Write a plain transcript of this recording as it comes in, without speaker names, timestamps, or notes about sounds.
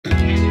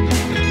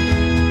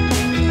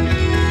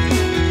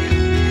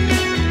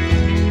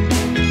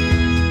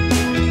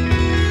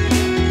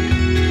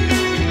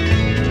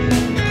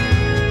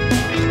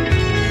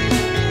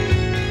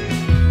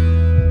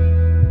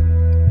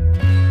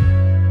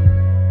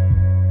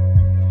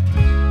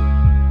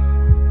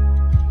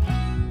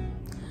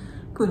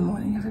Good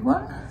morning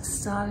everyone,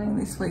 starting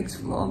this week's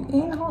vlog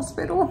in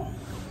hospital.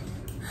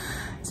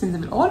 Seems a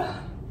bit odd.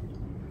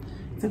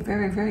 It's a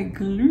very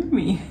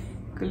gloomy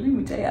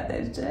day out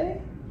there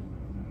today.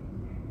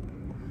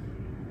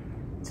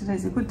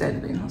 Today's a good day to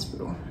be in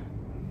hospital.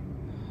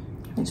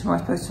 And tomorrow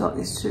I'm supposed to like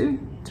this too.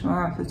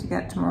 Tomorrow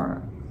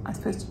I'm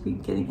supposed to be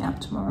getting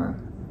out tomorrow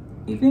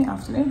evening,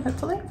 afternoon,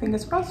 hopefully,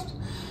 fingers crossed.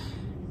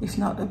 If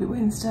not, it'll be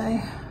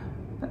Wednesday,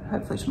 but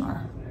hopefully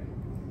tomorrow.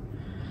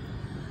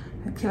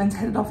 Kevin's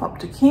headed off up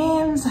to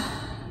Cairns, so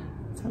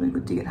it'll be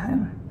good to get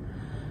home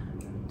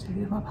to be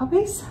with my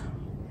puppies.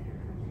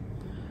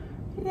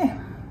 But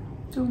yeah,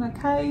 doing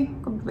okay.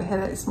 Got a bit of a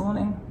headache this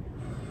morning.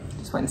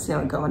 Just waiting to see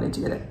how it goes. I need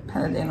to get it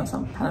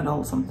Panadol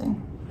or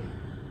something.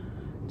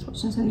 Just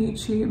watching some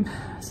YouTube,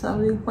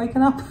 slowly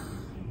waking up.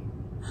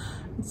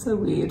 It's so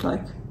weird,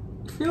 like,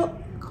 I feel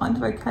kind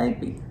of okay,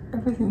 but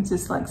everything's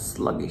just like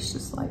sluggish,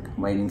 just like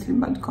wading through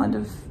mud kind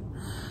of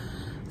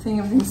thing.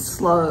 Everything's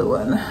slow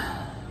and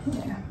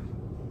yeah.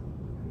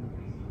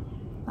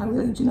 I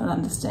really do not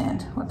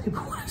understand why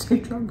people want to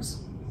take drugs.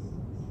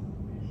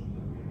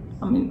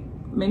 I mean,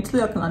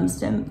 mentally I can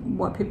understand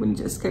why people need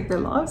to escape their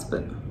lives,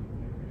 but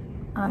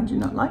I do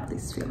not like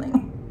this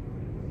feeling.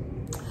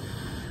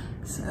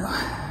 So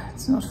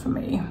it's not for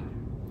me,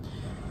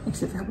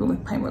 except for helping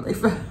with pain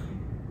relief.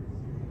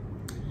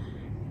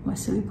 My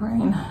silly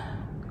brain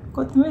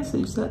got the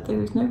message that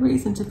there is no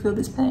reason to feel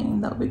this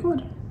pain. That would be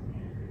good.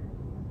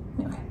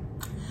 Anyway,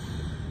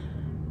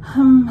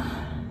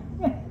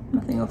 yeah,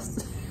 nothing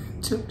else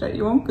to update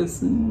you on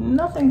because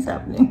nothing's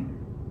happening.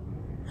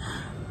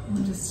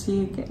 I'm just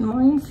here getting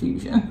my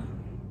infusion.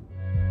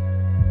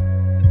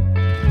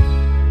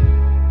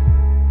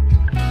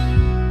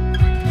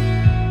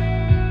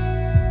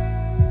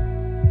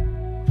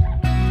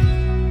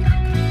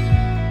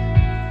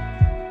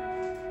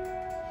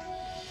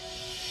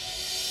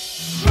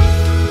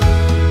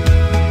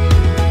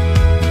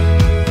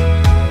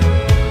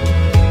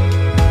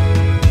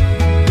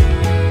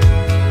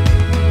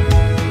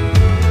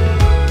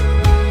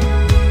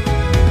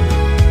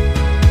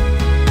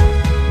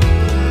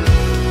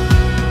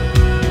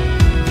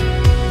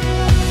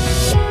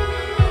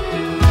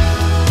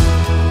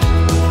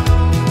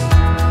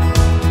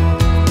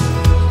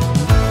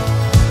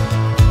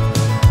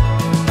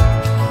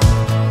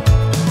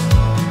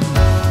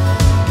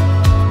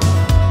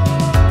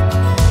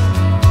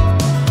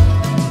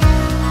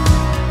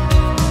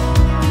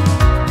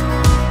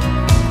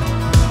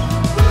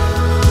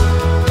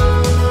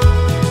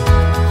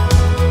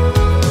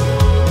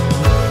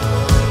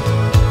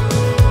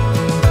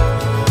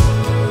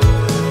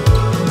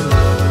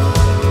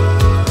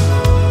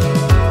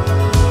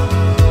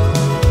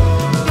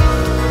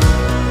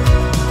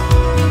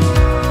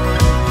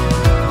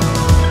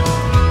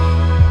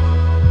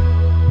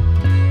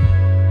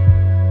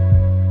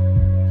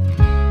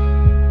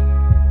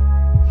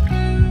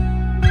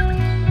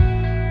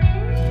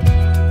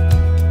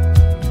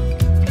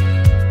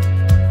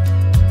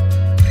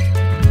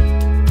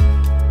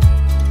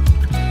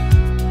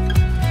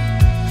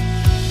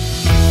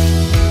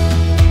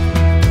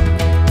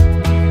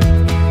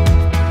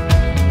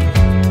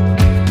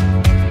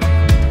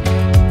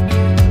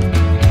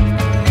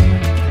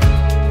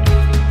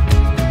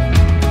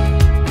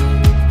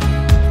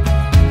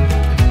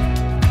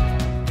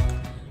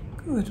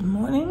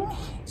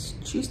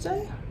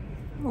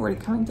 Already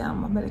coming down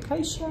my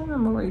medication.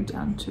 I'm already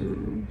down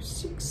to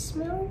 6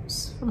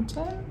 mils from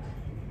 10.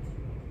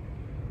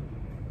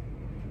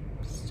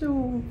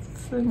 Still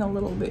feeling a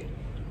little bit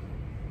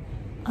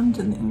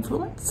under the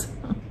influence,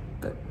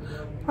 but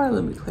probably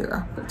a little bit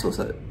clearer. But it's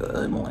also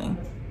early morning.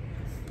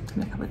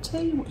 Having a cup of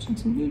tea, watching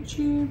some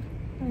YouTube.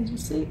 As you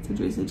see, it's a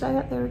drizzly day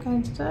out there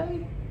again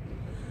today.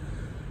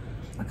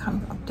 I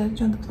kind of updated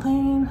you on the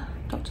plane.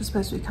 Doctor's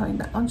supposed to be coming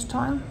back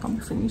lunchtime. I'll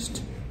be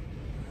finished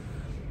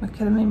my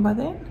ketamine by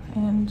then,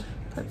 and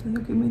hopefully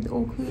they'll give me the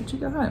all clear to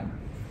go home.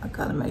 I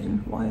can't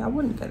imagine why I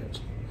wouldn't get it.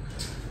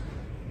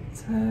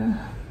 So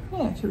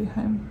yeah, she'll be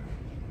home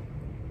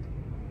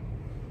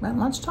around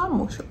lunchtime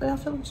or shortly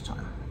after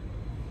lunchtime.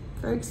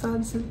 Very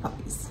excited to see the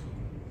puppies.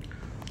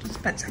 I'm just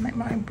about to make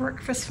my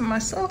breakfast for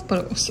myself,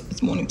 but also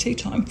it's morning tea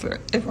time for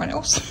everyone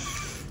else.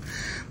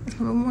 Let's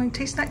have a morning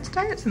tea snack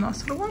today. It's a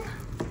nice little one.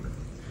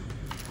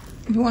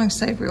 I've been wanting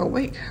savoury all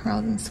week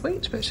rather than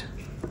sweet, but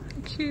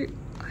cute.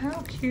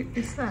 How cute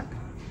is that?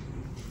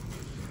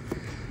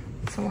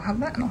 So I'll have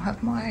that, and I'll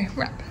have my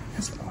wrap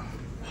as well.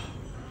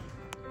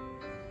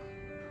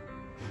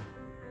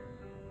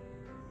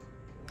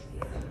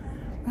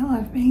 Well,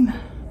 I've been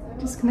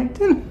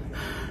disconnected.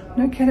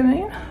 No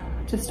ketamine.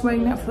 Just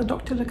waiting out for the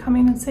doctor to come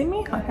in and see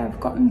me. I have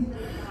gotten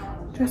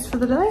dressed for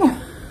the day.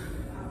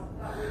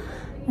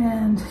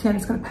 And yeah, I'm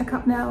just going to pack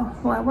up now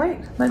while I wait.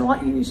 They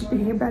like you usually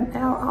be here about an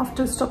hour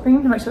after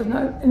stopping to make sure there's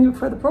no any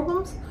further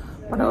problems.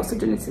 But I also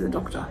do need to see the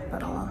doctor.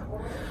 But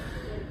I'll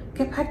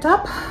get packed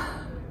up.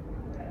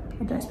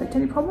 I don't expect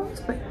any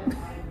problems, but you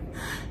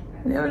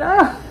never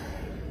know.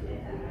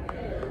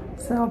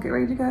 So I'll get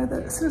ready to go.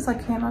 As soon as I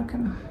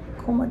can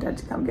call my dad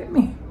to come get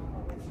me.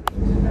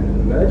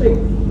 And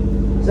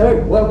emerging. So,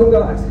 welcome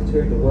guys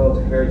to the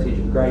World Heritage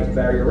Great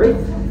Barrier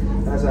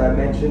Reef. As I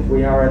mentioned,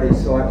 we are at a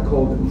site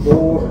called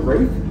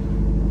Reef.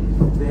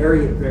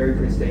 Very, very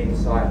pristine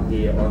site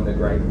here on the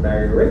Great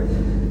Barrier Reef.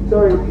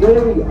 So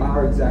where we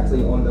are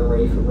exactly on the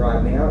reef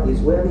right now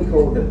is where we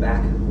call the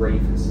back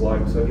reef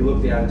slope. So if you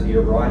look down to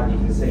your right, you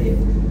can see it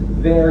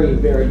very,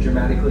 very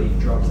dramatically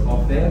drops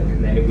off there.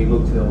 And then if we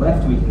look to the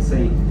left, we can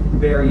see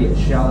very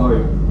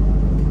shallow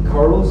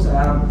corals.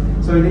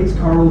 So these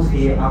corals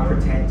here are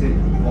protected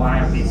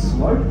by this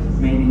slope,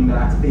 meaning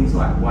that things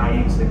like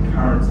waves and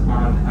currents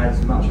aren't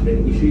as much of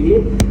an issue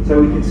here.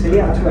 So we can see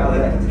out to our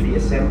left, the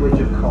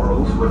assemblage of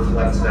corals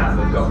reflects that.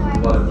 We've got a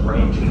lot of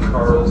branching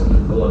corals,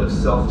 a lot of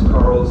soft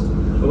corals,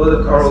 a lot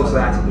of corals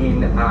that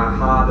in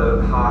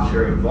harder,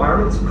 harsher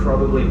environments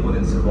probably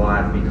wouldn't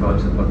survive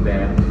because of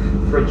their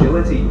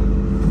fragility.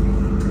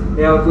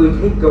 Now if we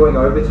keep going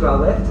over to our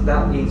left,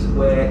 that is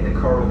where the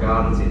coral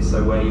gardens is,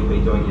 so where you'll be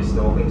doing your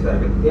snorkeling today.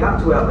 But out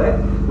to our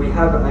left, we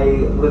have a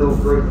little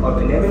group of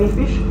anemone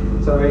fish.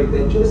 So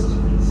they're just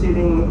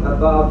sitting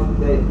above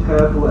the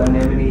purple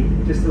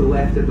anemone, just to the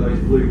left of those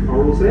blue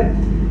corals there.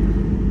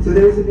 So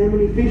there's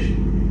anemone fish.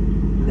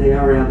 They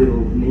are our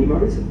little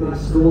Nemos. The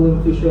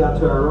stalling fish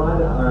out to our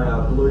right are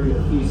our blue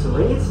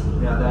fusiliers.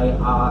 Now they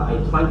are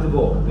a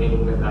planktivore,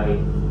 meaning that they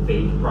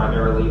feed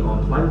primarily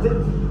on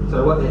plankton.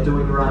 So what they're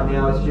doing right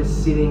now is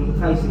just sitting,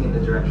 facing in the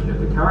direction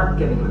of the current,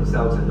 getting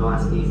themselves a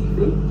nice easy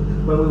feed.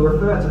 When we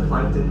refer to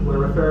plankton, we're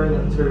referring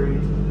it to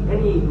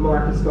any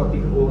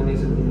microscopic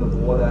organism in the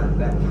water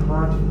that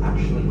can't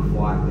actually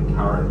fight the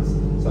currents.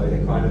 So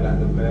they're kind of at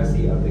the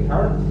mercy of the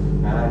current.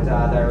 And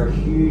they're a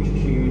huge,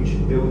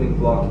 huge building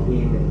block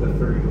in the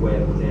food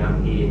web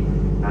down here.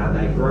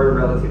 They grow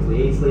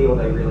relatively easily. All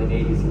they really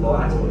need is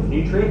light or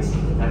nutrients,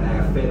 and they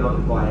are fed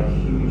on by a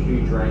huge,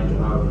 huge range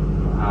of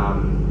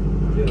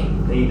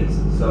feeders.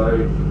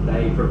 So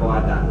they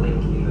provide that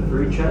link in the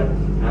food chain,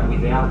 and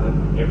without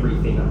them,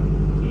 everything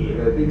up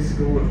here. A big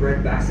school of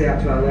red bass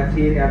out to our left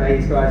here. Now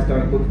these guys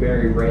don't look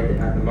very red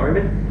at the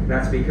moment.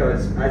 That's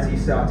because as you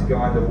start to go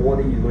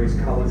underwater, you lose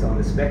colours on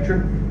the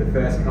spectrum. The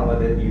first colour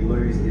that you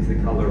lose is the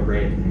colour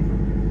red.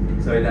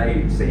 So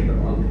they seem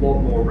a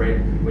lot more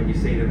red when you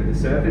see them at the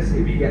surface.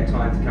 If you get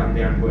time to come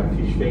down to our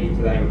fish feed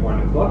today at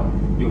 1 o'clock,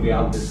 you'll be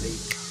able to see.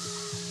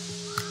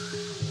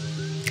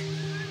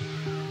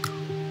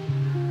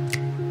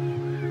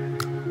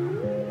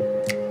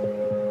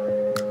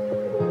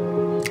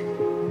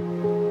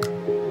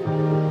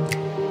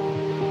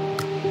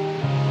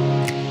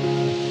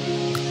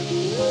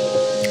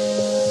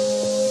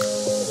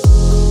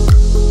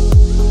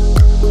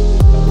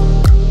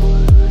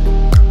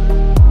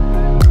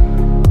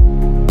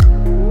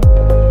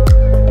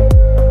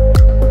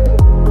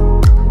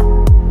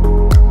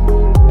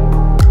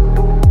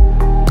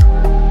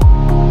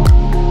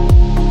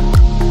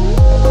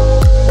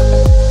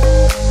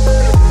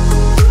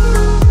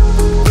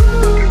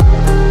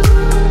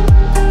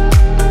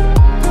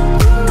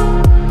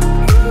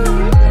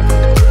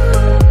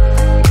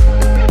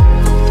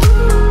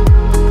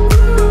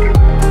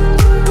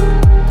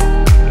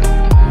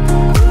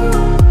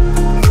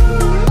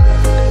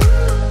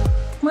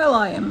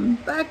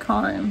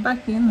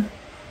 Back in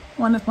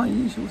one of my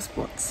usual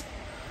spots.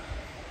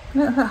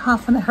 About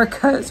half an hour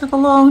ago. It took a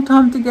long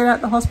time to get out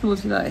of the hospital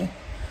today.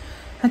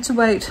 Had to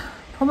wait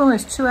probably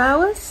almost 2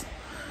 hours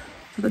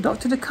for the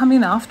doctor to come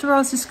in after I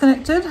was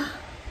disconnected.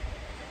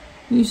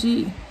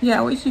 Usually,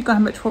 yeah, we usually go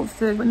home at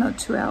 12:30, but not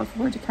 2 hours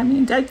before he came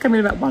in. Dad came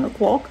in about 1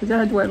 o'clock because I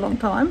had to wait a long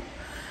time.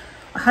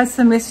 I had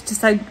some message to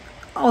say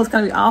I was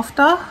going to be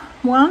after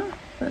 1,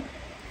 but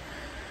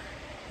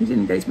he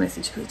didn't get his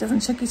message because he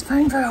doesn't check his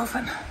phone very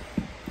often.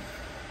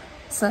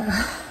 So he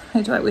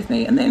had to wait with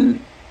me, and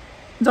then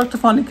the doctor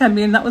finally came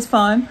in. That was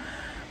fine,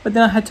 but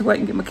then I had to wait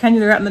and get my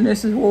cannula out, and the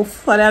nurses were all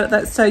flat out at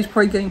that stage,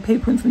 probably getting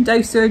people in from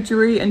day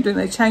surgery and doing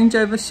their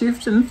changeover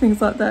shift and things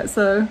like that.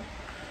 So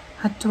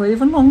I had to wait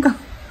even longer.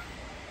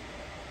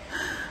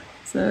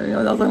 So you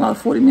know, that was another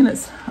 40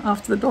 minutes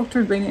after the doctor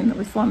had been in that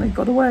we finally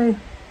got away.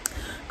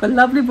 Got a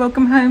lovely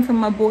welcome home from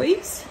my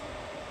boys.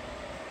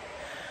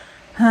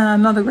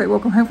 Another great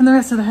welcome home from the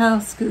rest of the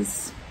house,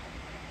 because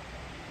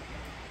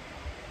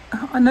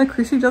I know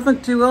Chrissy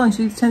doesn't do well and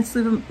she tends to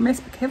leave a mess,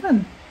 but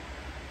Kevin,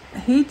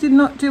 he did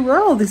not do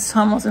well this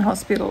time I was in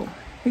hospital.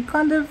 He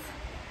kind of,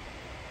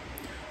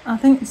 I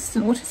think it's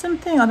an autism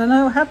thing. I don't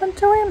know what happened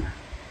to him.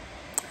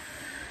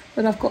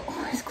 But I've got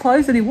his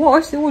clothes that he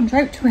washed, they're all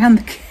draped around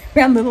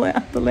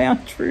the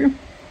lounge room.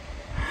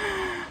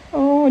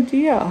 Oh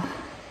dear.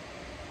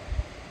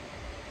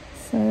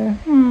 So,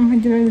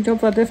 he's doing the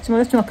job I left him. I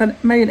left him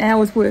like maybe an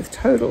hour's worth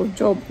total of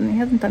job, and he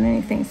hasn't done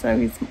anything, so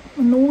he's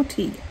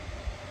naughty.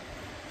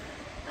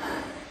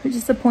 It's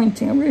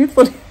disappointing. I really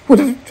thought he would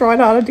have tried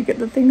harder to get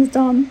the things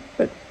done,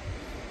 but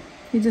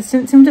he just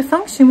didn't seem to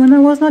function when I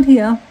was not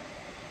here.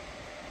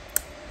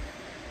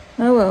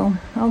 Oh well,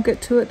 I'll get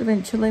to it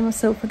eventually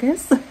myself, I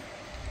guess.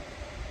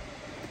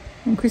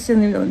 And Chris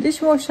doesn't even do the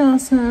dishwasher,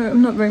 so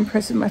I'm not very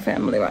impressed with my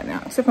family right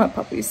now, except for my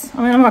puppies.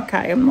 I mean, I'm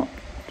okay. I'm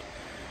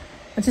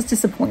just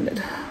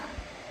disappointed.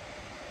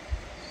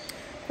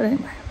 But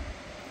anyway.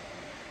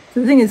 So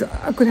the thing is,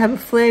 I could have a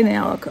flare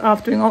now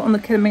after being on the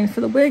ketamine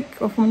for the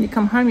week. Often when you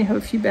come home, you have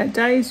a few bad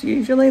days.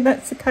 Usually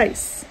that's the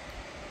case.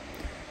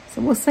 So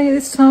we'll see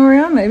this time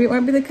around. Maybe it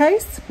won't be the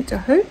case, which I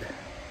hope.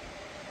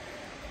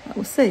 But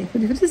we'll see.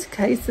 But if it is the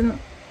case, then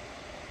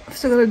I've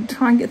still got to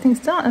try and get things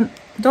done. And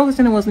the dog's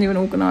dinner wasn't even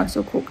organised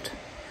or cooked.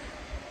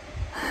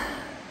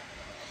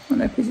 I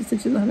know Chrissy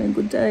said she's not having a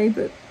good day,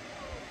 but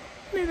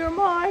neither am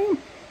I.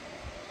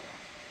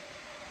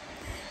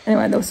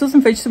 Anyway, there were still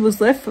some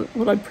vegetables left for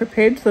what I'd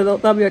prepared, so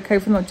they'll be okay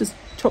for not just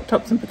chopped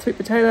up some sweet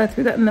potato,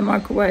 threw that in the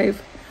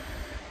microwave.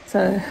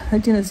 So the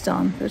dinner's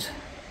done, but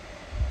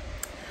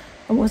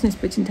I wasn't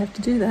expecting to have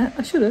to do that.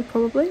 I should have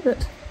probably,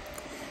 but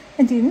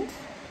I didn't.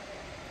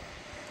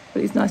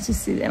 But it's nice to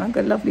see them. I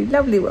got a lovely,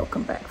 lovely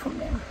welcome back from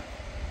them.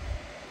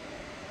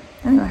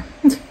 Anyway,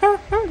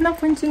 enough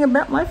whinging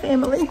about my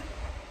family.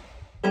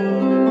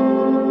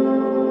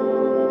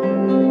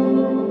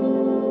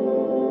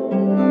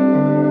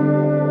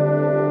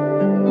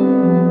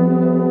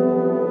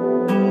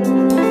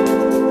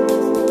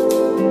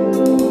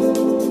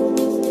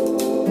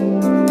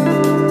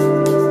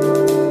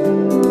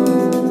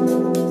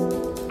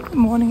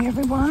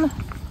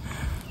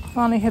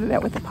 Finally headed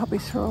out with the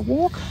puppies for a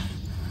walk.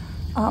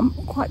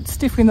 Quite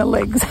stiff in the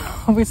legs,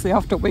 obviously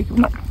after a week of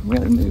not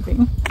really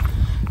moving.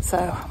 So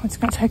I'm just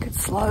going to take it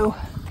slow.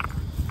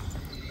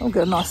 I'll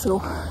get a nice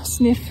little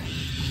sniff.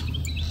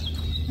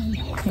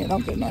 Yeah, I'll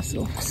get a nice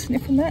little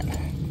sniff from that.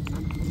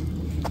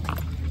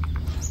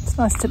 It's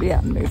nice to be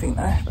out and moving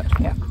though, but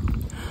yeah.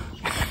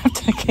 I have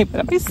to keep it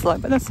up. It's slow,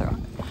 but that's alright.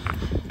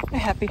 I'm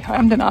happy. I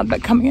am denied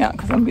about coming out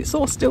because I'm a bit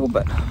sore still,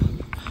 but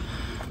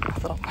I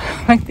thought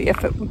I'll make the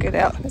effort, we'll get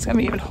out. It's going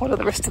to be even hotter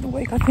the rest of the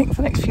week, I think,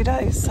 for the next few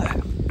days. So,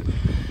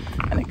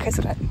 and in case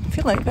I don't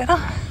feel any better,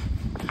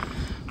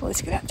 well,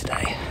 let's get out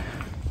today.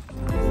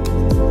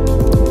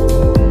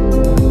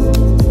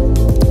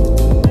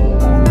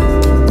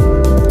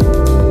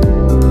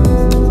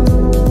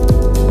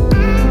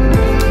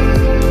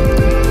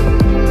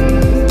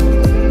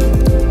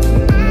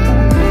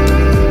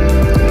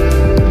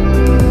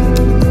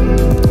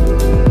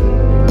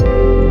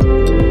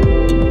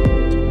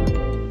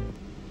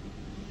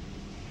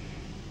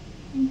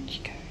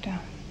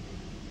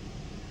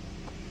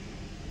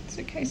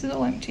 Suitcase is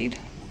all emptied.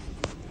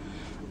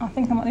 I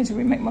think I might need to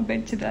remake my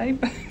bed today,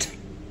 but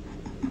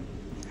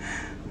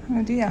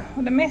oh dear,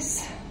 what a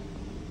mess.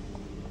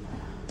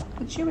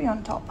 The chewy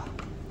on top.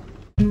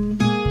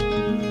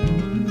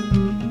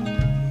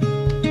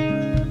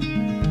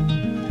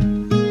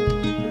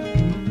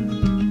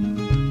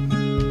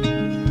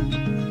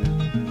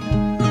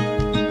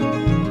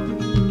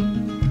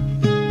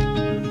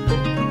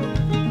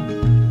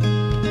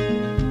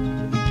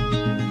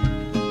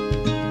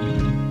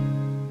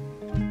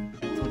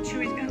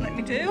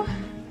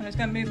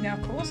 Going to move now,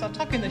 of course. I'll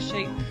tuck in the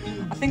sheet.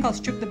 I think I'll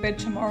strip the bed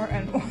tomorrow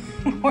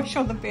and wash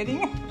all the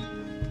bedding.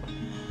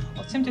 I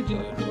was tempted to do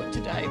it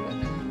today, but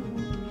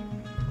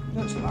I'll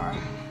do it tomorrow.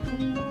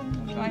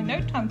 I'm trying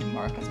no time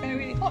tomorrow because it's going to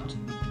be really hot.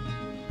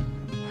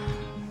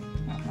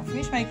 I'll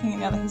finish making it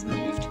now that he's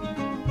moved.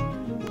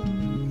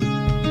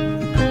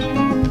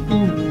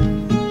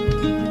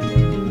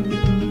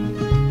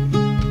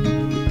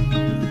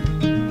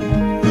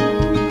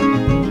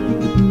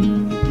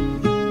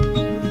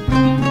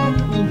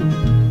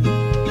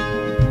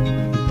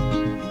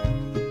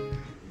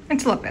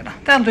 It's a lot better.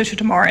 That'll do for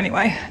tomorrow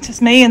anyway. It's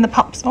just me and the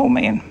pups. Oh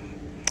man.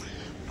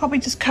 Probably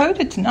just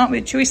coded tonight.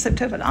 Chewy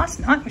slept over last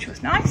night, which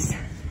was nice.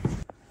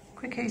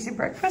 Quick easy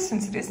breakfast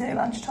since it is near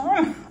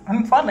lunchtime.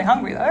 I'm finally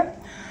hungry though.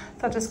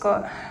 So I've just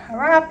got a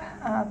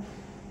wrap,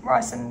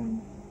 rice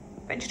and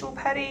vegetable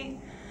patty,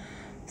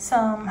 these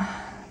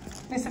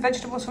are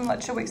vegetables from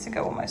like 2 weeks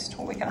ago almost,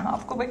 or a week and a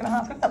half. Good week and a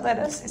half. We've got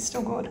lettuce, it's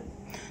still good.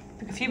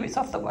 Took a few bits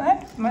off that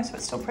way, most of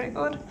it's still pretty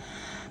good.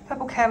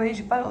 Purple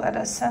cabbage, butter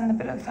lettuce, and a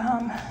bit of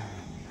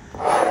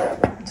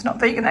it's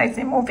not vegan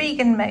anymore,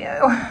 vegan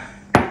mayo.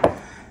 And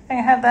I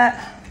have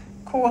that,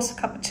 of course, a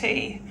cup of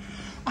tea.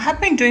 I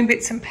have been doing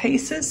bits and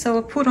pieces, so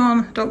I've put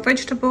on dog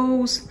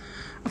vegetables.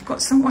 I've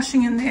got some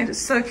washing in there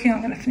just soaking.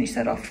 I'm going to finish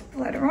that off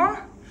later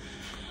on.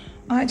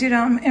 I did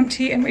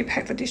empty and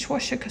repack the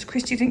dishwasher because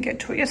Christy didn't get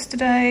to it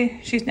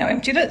yesterday. She's now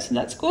emptied it, so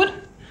that's good.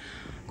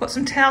 Got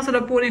some towels that I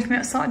brought in from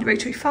outside ready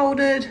to be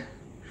folded.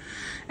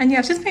 And yeah,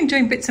 I've just been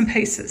doing bits and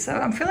pieces, so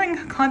I'm feeling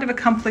kind of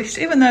accomplished,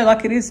 even though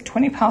like it is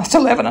 20 past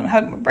 11 and I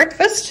had my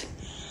breakfast.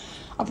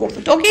 I've walked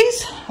the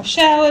doggies, I've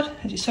showered,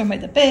 as you saw,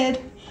 made the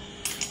bed.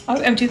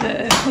 I've emptied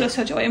what else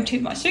did I do? I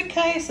emptied my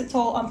suitcase, it's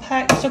all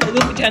unpacked. Still got a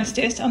little bit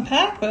downstairs to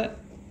unpack, but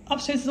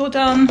upstairs is all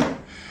done.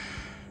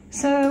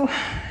 So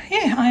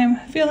yeah, I am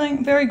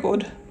feeling very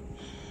good,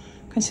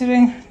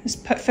 considering this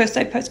first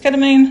day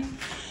post-ketamine,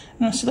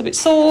 and I'm still a bit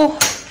sore.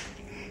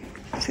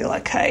 I feel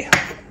okay.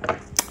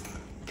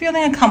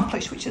 Feeling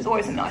accomplished, which is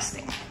always a nice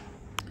thing.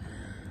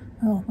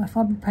 Oh, my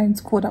fibro pain's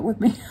caught up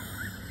with me.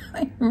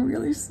 I'm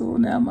really sore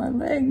now, my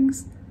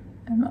legs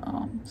and my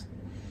arms.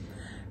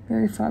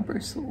 Very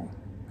fibro sore.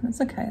 And it's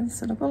okay, as I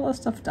said, I've got a lot of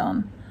stuff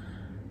done.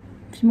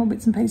 A few more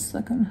bits and pieces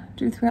I can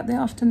do throughout the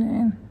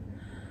afternoon.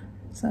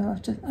 So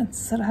I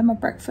sort of had my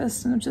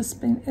breakfast and I've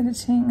just been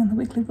editing the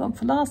weekly vlog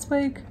for last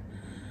week.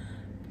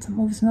 It's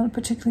obviously not a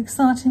particularly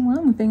exciting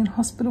one. We've been in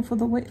hospital for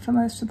the week, for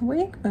most of the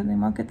week, but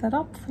then I'll get that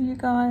up for you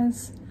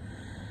guys.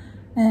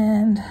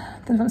 And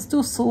then if I'm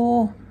still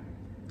sore,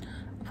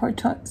 I'll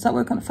probably start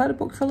working on a photo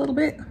book for a little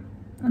bit,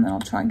 and then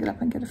I'll try and get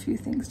up and get a few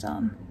things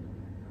done.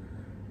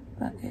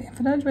 But yeah, if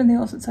I don't do anything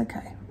else, it's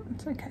okay.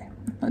 It's okay.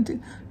 I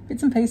do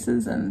bits and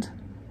pieces and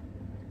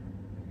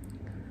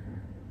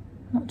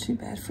not too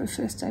bad for a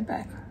first day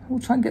back.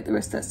 We'll try and get the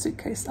rest of that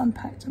suitcase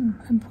unpacked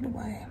and put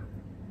away.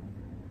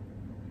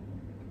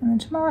 And then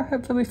tomorrow,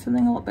 hopefully we're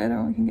feeling a lot better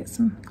and we can get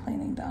some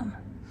cleaning done.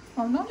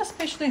 Well, I'm not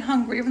especially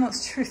hungry, even though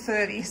it's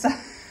 2:30, so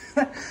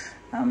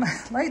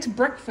late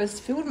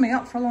breakfast filled me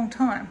up for a long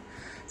time.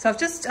 So I've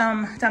just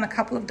done a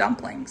couple of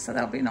dumplings, so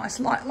that'll be a nice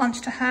light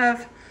lunch to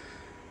have.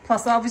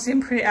 Plus, obviously,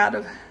 I'm pretty out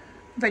of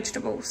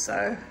vegetables, so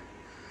I'm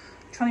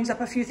trying to use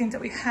up a few things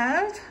that we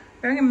have.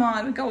 Bearing in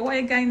mind, we go away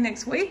again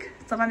next week,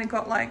 so I've only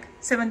got like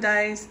 7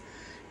 days.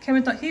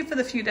 Kevin's not here for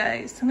the few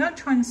days, so I'm going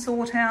to try and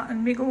sort out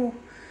and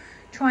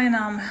try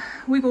and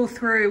wiggle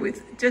through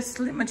with just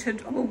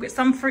limited. We'll get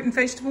some fruit and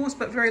vegetables,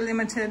 but very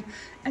limited,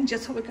 and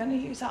just what we're going to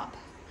use up.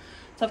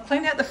 So I've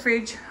cleaned out the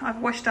fridge, I've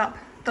washed up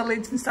the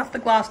lids and stuff. The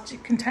glass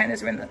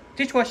containers are in the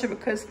dishwasher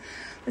because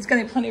there's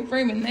going to be plenty of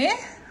room in there.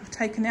 I've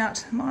taken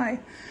out my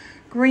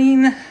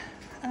green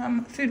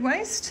food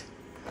waste.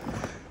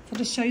 I'll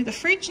just show you the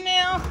fridge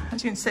now.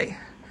 As you can see,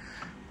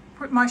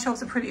 my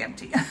shelves are pretty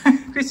empty.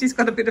 Chrissy's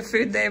got a bit of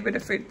food there, a bit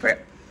of food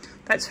prep.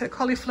 That's her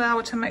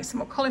cauliflower to make some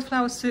more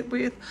cauliflower soup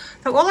with.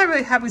 So all I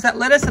really have is that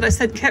lettuce that I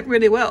said kept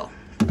really well,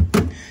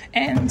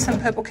 and some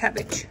purple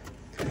cabbage.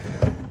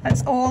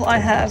 That's all I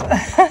have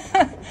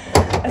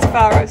as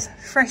far as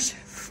fresh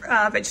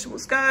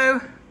vegetables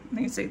go. You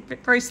can see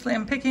very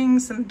slim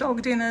pickings, some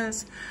dog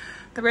dinners,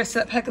 the rest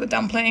of that pack of the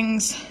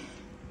dumplings.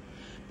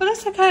 But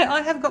that's okay,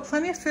 I have got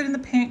plenty of food in the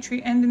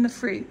pantry and in the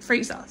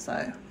freezer,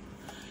 so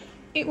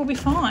it will be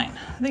fine.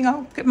 I think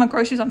I'll get my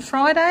groceries on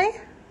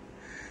Friday,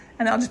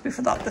 and I'll just be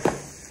for like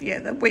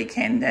the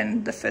weekend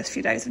and the first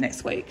few days of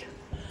next week.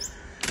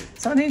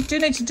 So I do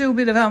need to do a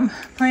bit of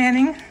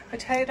planning.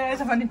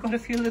 Potatoes, I've only got a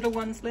few little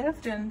ones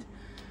left, and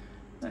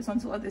those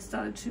ones like they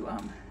started to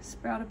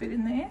sprout a bit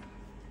in there.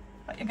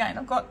 But again,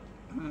 I've got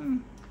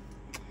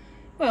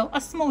well, a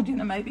small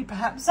dinner maybe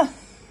perhaps.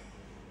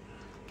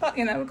 But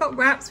you know, we've got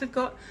wraps, we've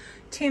got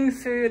tin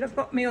food, I've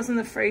got meals in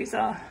the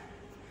freezer,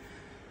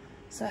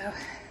 so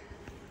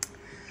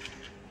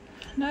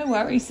no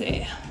worries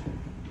there.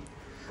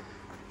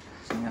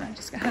 So I'm gonna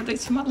just have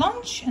these for my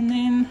lunch, and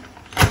then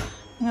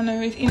I'm gonna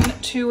move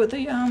into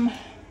the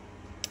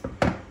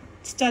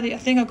study. I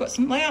think I've got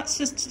some layouts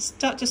just to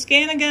start to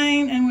scan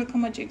again and work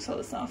on my jigsaw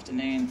this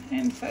afternoon,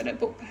 and photo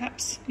book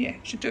perhaps. Yeah,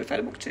 should do a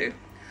photo book too.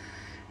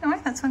 Anyway,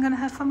 that's what I'm gonna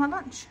have for my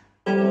lunch.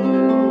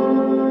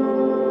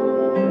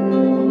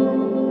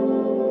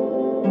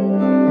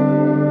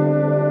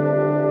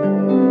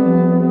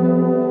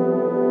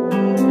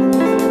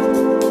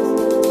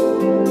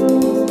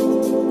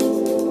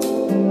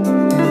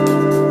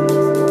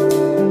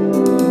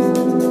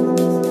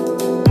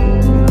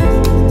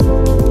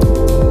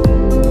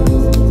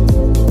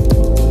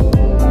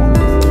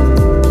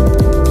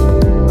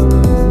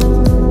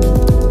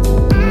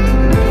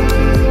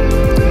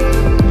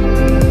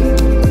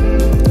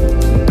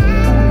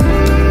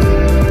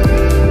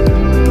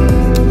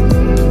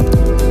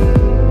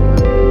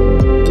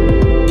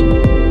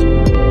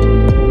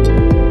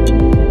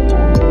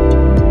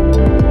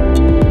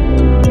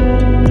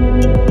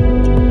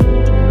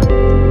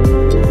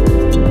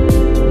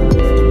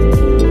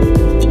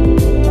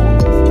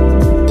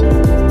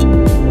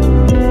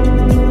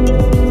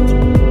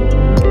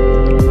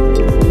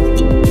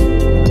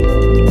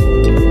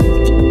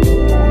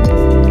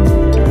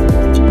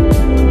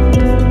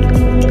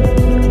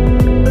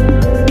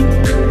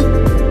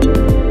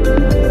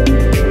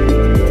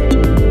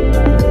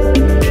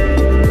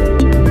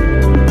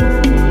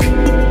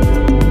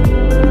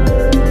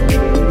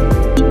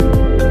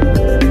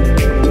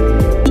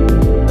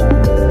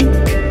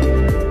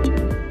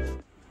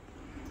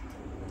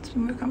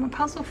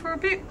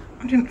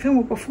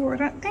 Before, I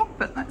don't think,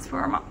 but that's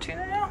where I'm up to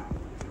now.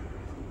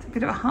 It's a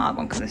bit of a hard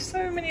one because there's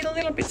so many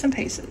little bits and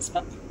pieces,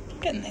 but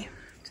getting there.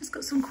 Just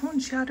got some corn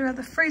chowder out of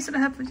the freezer to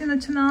have for dinner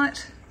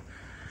tonight,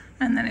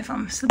 and then if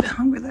I'm still a bit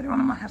hungry later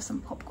on, I might have some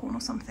popcorn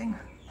or something.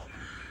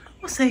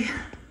 We'll see.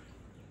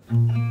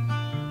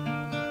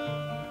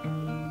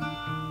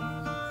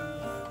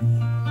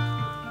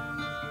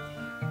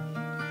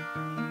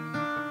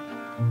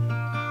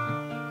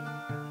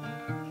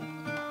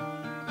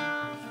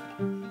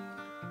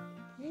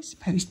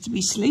 Supposed to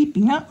be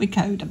sleeping, aren't we,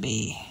 Coda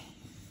Bear?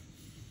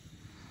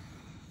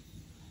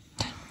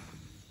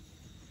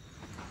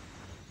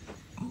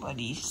 But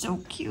he's so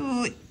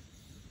cute.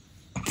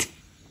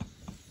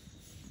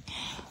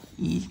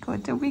 He's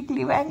got a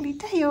wiggly waggly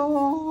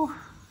tail.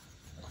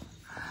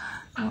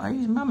 Why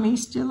is Mummy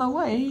still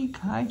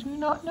awake? I do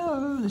not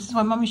know. This is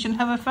why Mummy shouldn't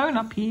have her phone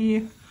up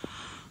here.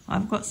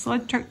 I've got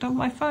sidetracked on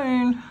my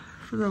phone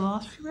for the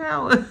last few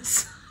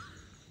hours.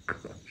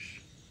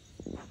 gosh.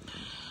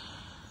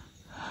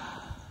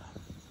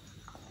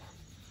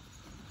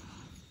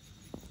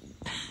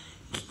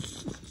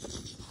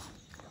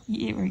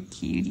 You're a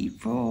cutie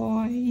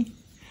boy.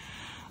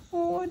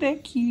 Oh,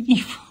 that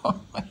cutie boy.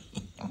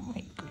 Oh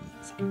my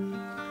goodness.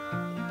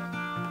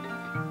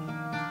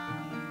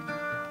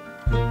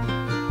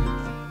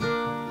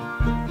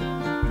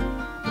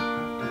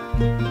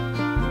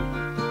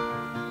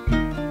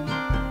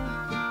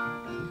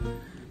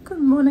 Good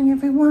morning,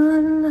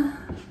 everyone.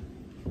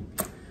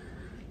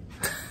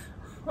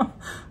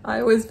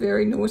 I was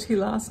very naughty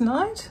last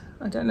night.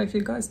 I don't know if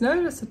you guys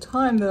noticed the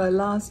time that I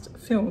last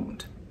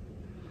filmed.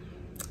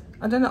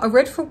 I don't know, I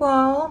read for a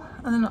while,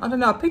 and I don't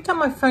know, I picked up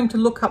my phone to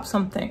look up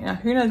something. Now,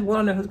 who knows what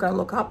on earth I was going to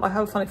look up. I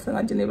have a funny feeling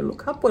I didn't even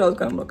look up what I was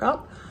going to look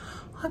up.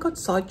 I got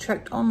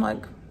sidetracked on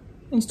like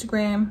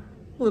Instagram,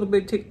 a little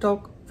bit of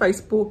TikTok,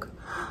 Facebook.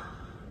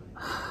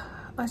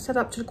 I sat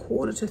up to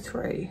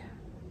 2:45.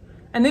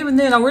 And even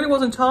then, I really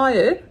wasn't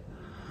tired.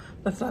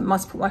 But I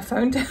must put my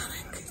phone down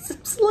and get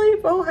some sleep.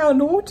 Oh, how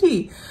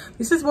naughty.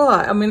 This is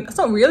why, I mean, it's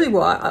not really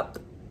why.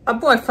 I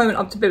brought my phone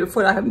up to bed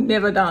before. I have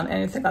never done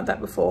anything like that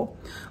before.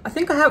 I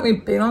think I haven't really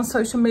been on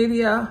social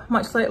media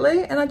much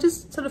lately, and I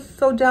just sort of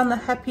fell down the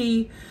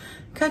happy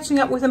catching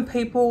up with some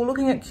people,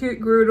 looking at cute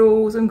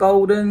groodles and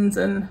goldens,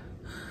 and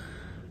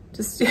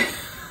just, yeah,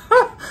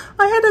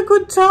 I had a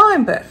good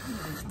time, but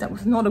that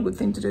was not a good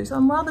thing to do. So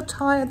I'm rather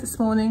tired this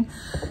morning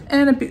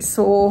and a bit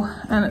sore,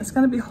 and it's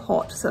going to be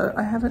hot, so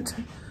I haven't,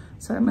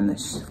 so I'm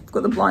I've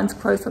got the blinds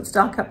closed, so it's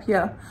dark up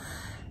here.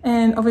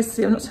 And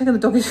obviously I'm not taking the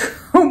doggies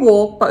for a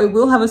walk, but we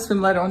will have a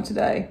swim later on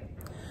today.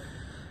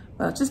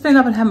 But I've just been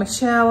up and had my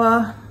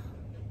shower,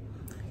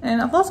 and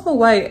I've lost more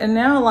weight, and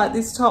now I like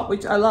this top,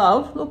 which I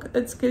love. Look,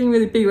 it's getting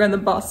really big around the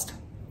bust.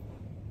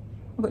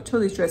 I've got 2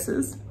 of these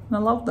dresses and I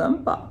love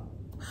them, but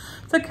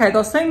it's okay.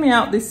 They'll see me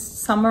out this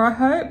summer, I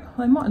hope.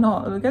 They might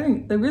not.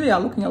 They really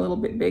are looking a little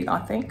bit big, I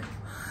think.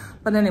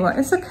 But anyway,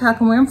 it's okay. I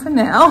can wear them for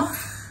now.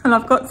 And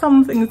I've got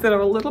some things that are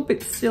a little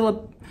bit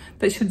still,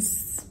 that should,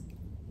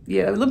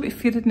 yeah, a little bit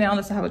fitted now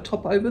unless I have a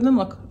top over them,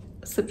 like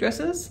slip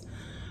dresses.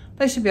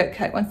 They should be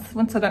okay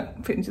once I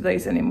don't fit into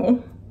these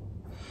anymore,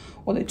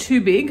 or they're too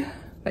big.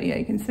 But yeah,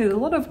 you can see there's a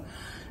lot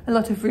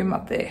of room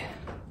up there.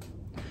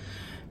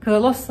 Because I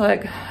lost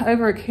like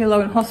over 1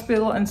 kilo in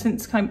hospital, and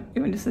since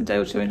even just a day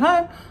or 2 at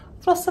home,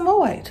 I've lost some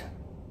more weight.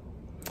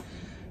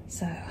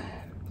 So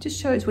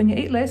just shows when you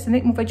eat less and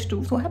eat more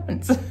vegetables, what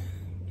happens?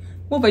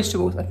 More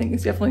vegetables, I think,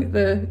 is definitely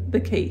the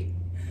key.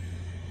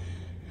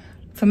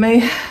 For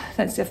me,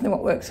 that's definitely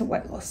what works for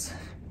weight loss.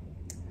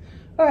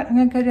 All right, I'm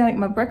gonna go down and eat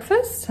my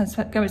breakfast. I was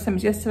going to the same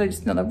as yesterday,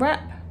 just another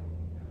wrap.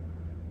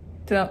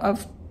 Then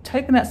I've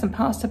taken out some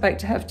pasta bake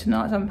to have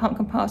tonight, some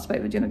pumpkin pasta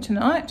bake for dinner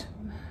tonight.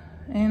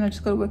 And I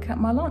just got to work out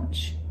my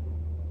lunch.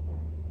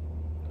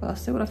 But I'll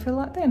see what I feel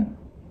like then.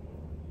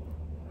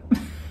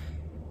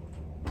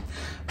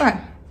 All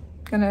right,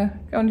 gonna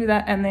go and do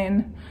that, and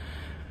then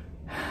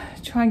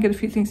try and get a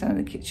few things done in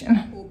the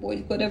kitchen. Oh boy,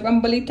 he's got a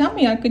rumbly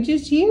tummy, I could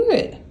just hear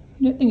it.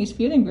 I don't think he's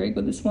feeling very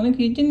good this morning,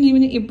 because you didn't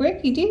even eat your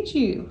brekkie, did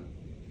you?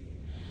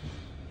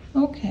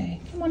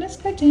 Okay, come on, let's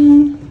go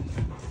down.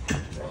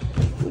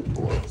 Good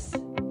boys.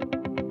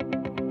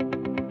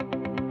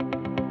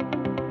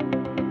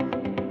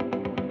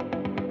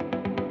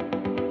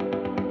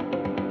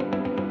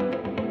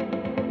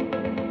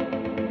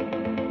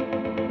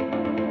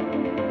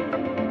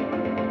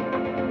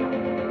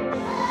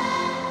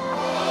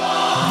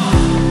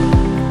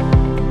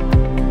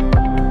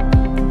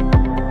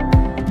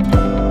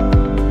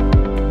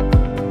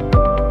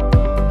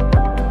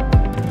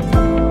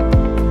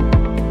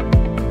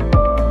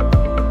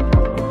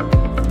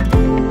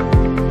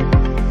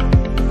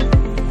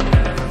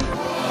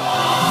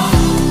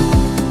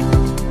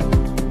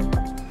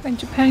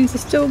 Panties are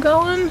still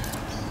going.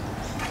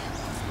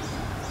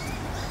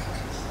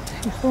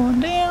 You're falling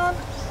down.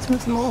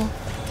 Some more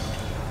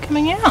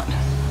coming out.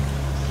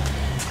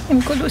 And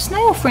we've got a little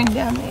snail friend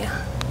down there.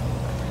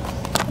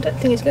 I don't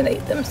think he's going to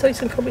eat them, so he's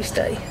going to probably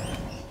stay.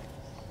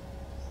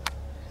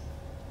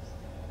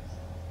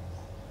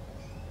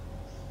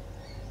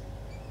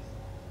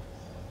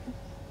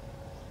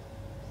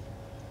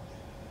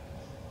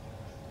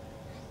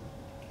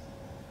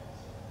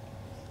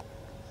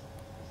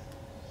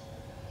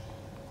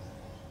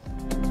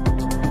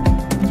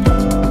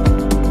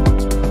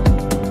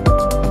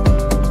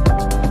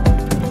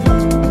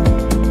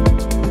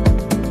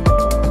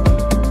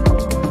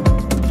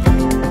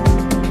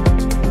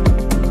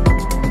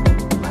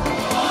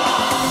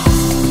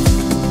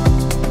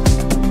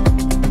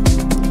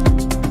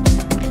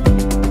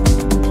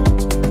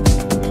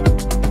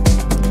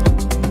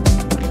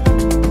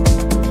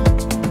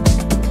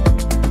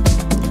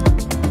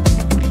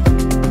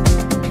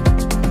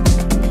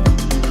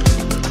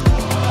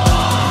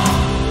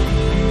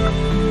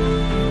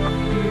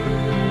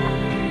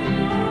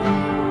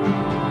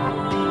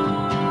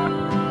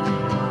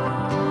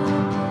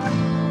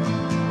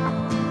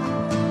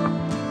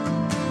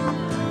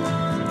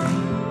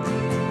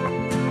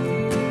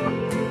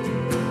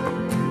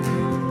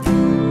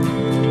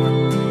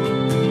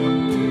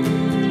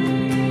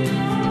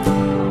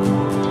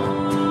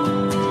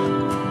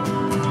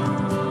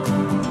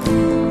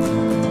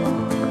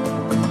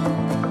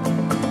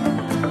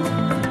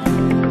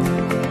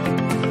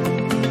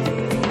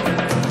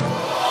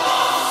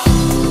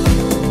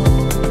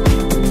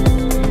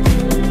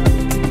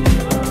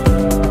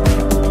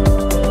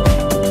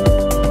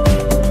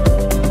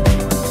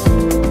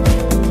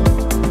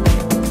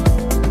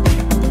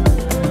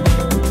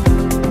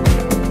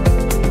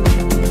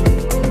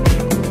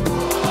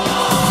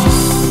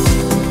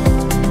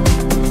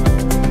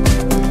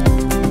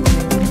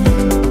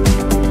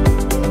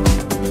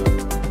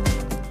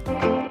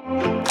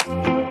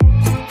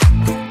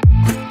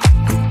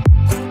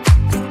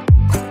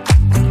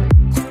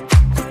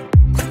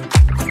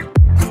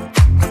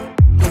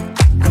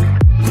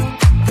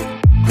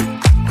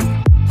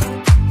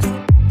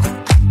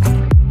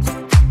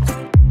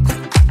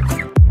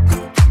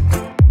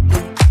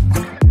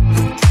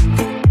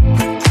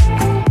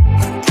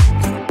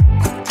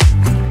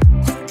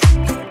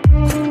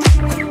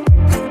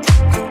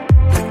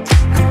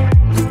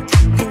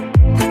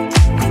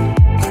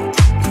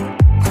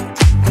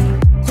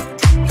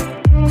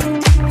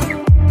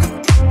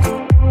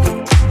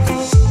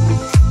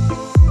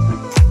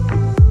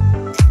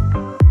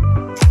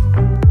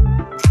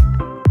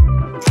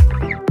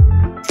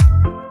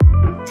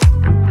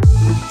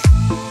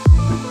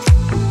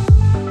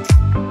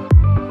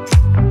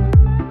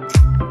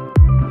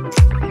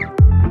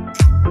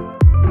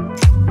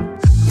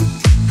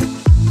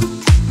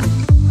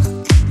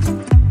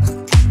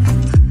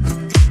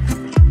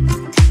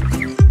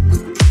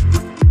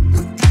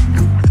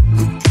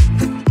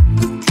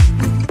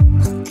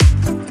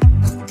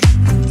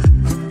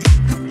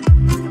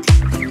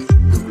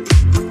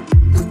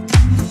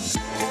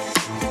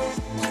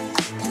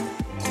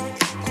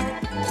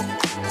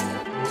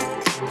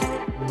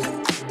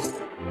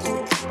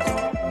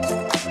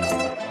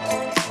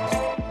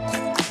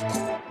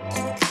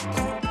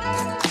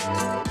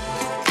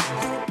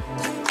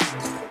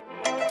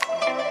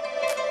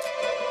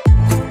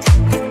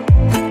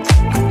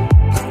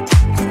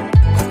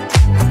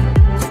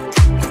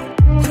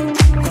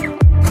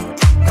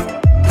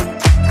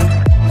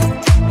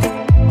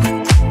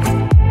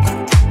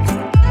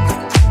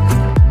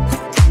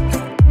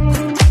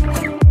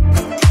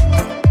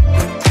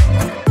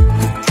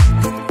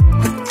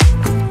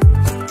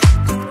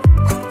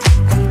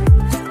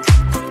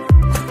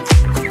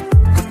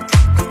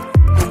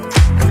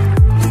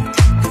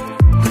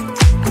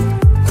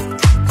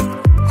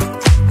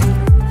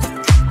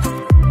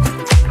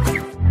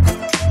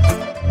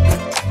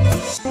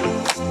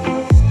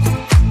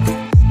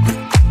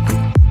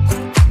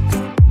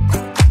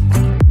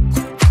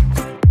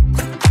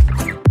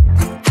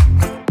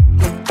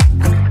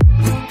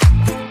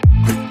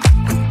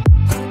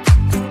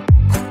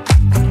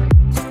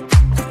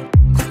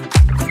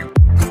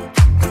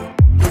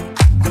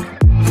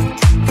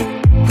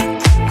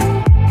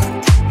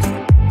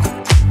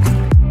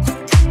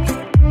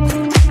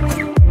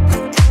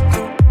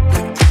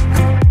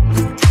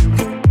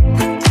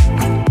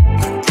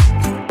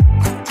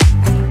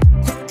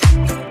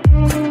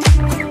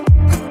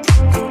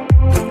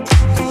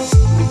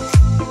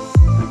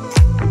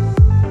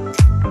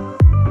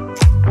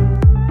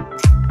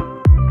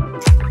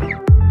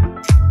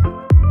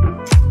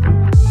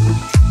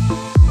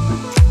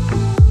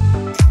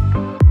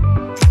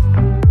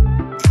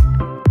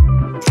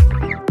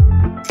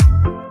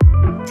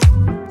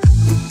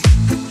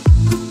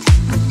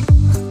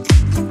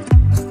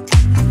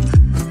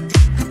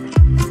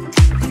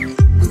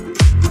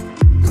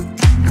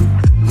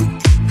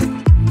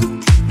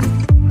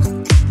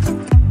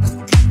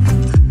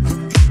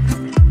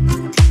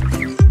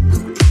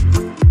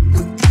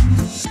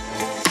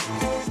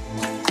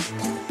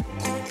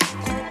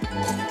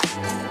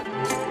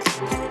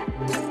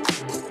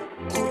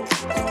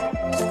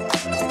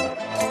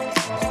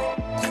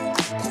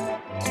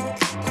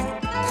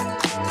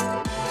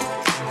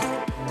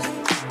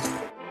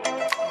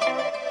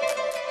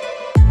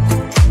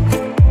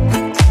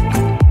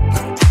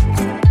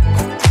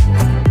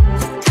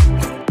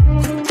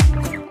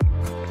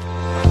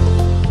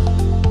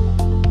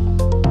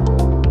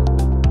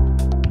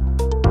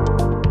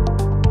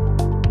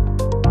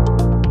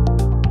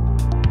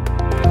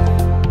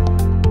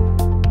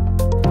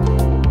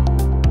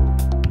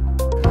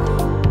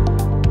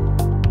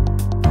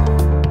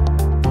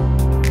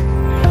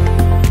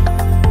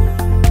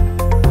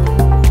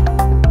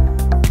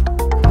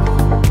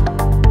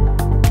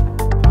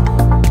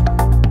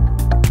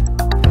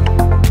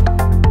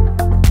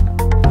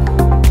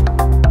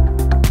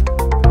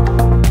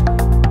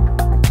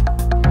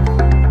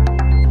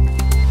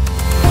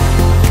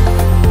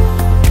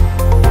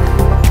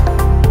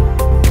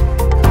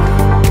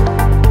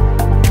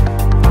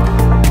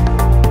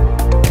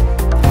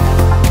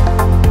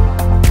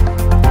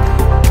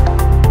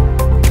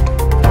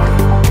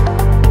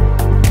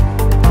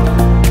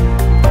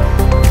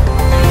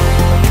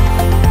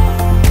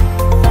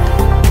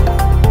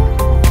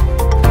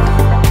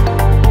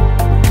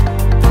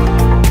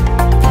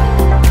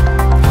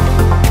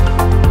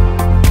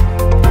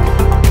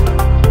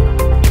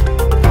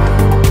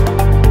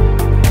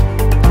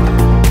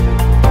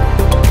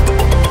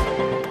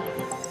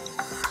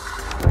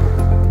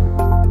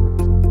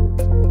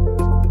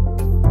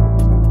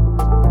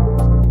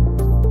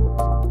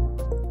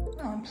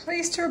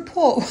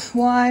 thought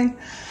while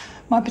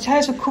my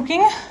potatoes were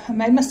cooking, I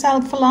made my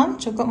salad for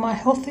lunch. I've got my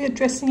healthier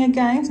dressing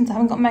again since I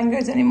haven't got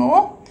mangoes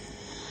anymore.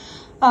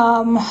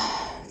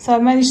 So I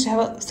managed to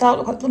have a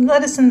salad with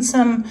lettuce and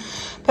some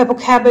purple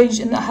cabbage,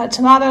 and I had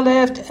tomato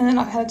left, and then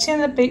I had a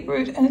tin of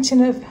beetroot and a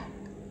tin of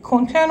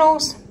corn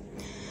kernels,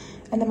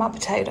 and then my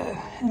potato.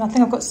 And I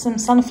think I've got some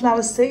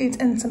sunflower seeds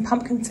and some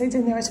pumpkin seeds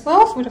in there as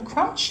well for a bit of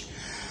crunch.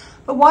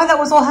 But while that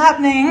was all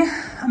happening,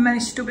 I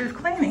managed to do a bit of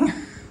cleaning.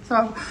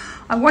 So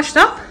I washed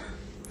up,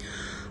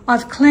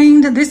 I've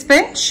cleaned this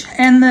bench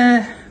and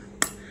the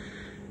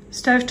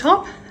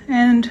stovetop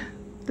and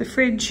the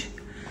fridge,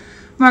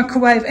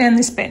 microwave and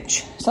this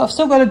bench. So I've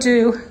still got to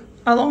do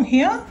along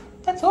here.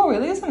 That's all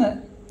really, isn't it?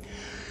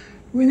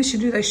 Really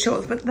should do those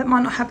shorts, but that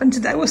might not happen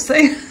today. We'll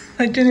see.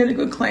 I do need a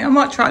good clean. I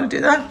might try to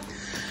do that.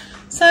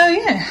 So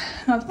yeah,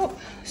 I thought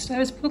the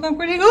stove's looking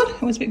pretty good.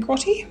 It was a bit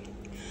grotty.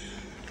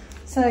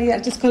 So yeah,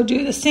 just got to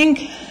do the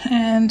sink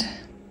and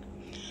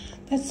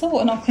that's all.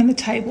 And I'll clean the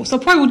table. So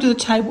I probably will do the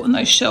table and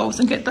those shelves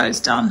and get those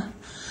done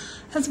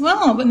as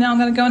well. But now I'm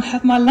going to go and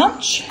have my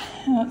lunch.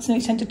 It's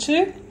nearly 10 to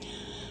 2.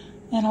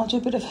 And I'll do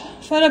a bit of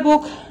photo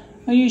book,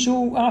 my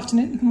usual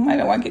afternoon. Maybe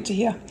I won't get to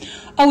here.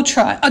 I'll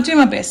try. I'll do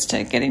my best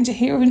to get into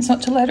here, even if it's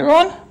not till later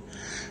on.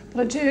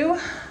 But I do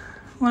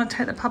want to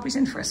take the puppies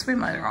in for a swim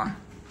later on.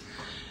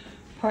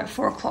 Probably at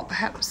 4 o'clock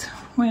perhaps.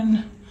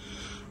 When,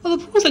 well,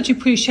 the pool's actually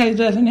pretty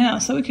shaded over now,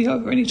 so we could go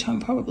over any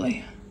time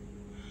probably.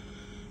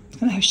 It's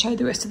going to have shade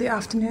the rest of the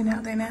afternoon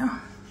out there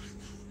now.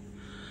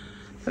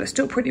 But it's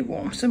still pretty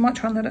warm, so I might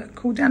try and let it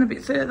cool down a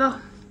bit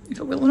further. If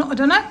it will or not, I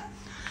don't know.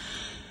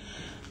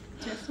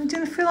 Definitely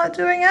didn't feel like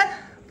doing it,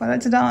 but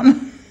it's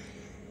done.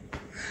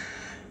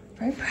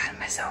 Very proud of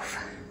myself.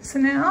 So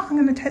now I'm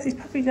going to take these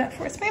puppies out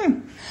for a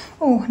swim.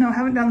 Oh, no, I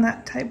haven't done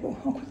that table.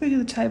 I'll quickly do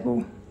the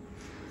table.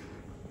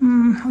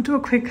 I'll do a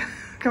quick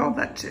go of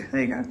that too.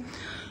 There you go. I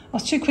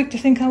was too quick to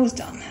think I was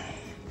done.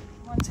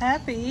 Everyone's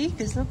happy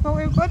because look what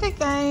we've got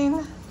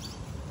again.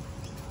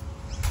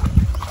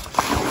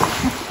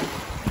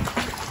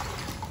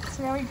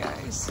 See how he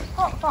goes.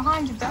 Oh,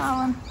 behind you,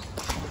 darling.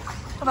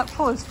 Well, that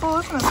pool is full,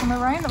 isn't it, from the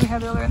rain that we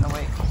had earlier in the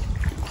week?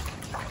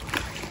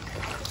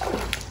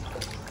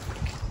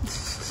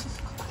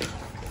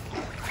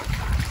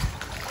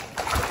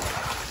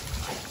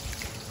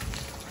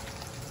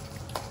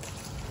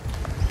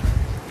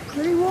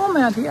 Pretty warm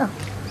out here.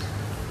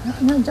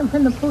 I'm going to jump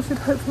in the pool, should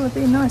hopefully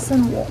be nice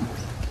and warm.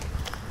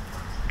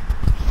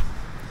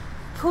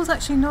 The pool's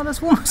actually not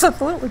as warm as I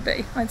thought it would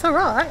be. It's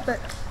alright,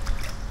 but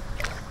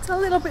it's a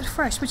little bit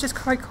fresh, which is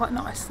quite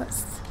nice.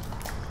 That's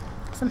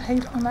some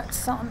heat on that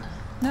sun.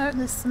 No,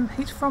 there's some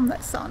heat from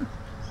that sun.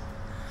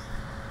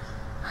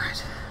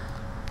 Right,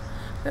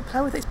 gonna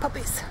play with these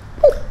puppies.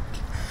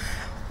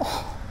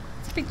 Oh,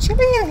 it's a bit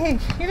chilly in here.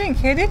 You didn't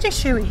care, did you,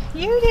 Shuey?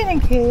 You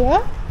didn't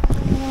care.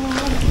 Come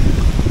on.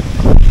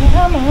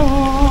 Come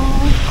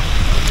on.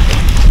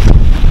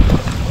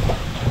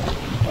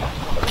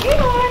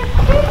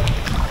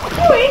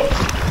 Shuey.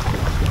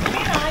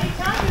 You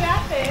can't be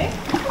out there.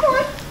 Come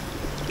on.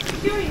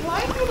 Shuey, why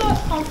have you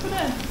lost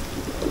confidence?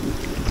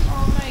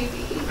 Oh,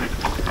 maybe.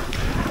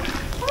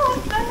 Come on,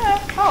 no.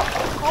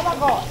 Oh my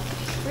God.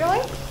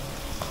 Really?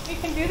 You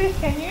can do this,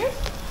 can you?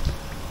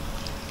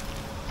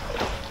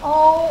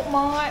 Oh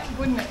my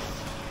goodness.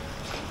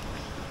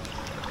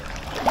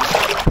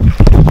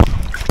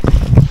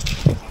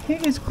 He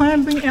is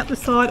clambering out the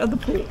side of the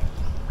pool.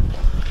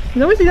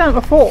 He's obviously done it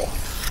before.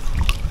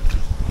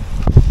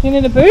 You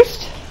need a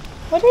boost?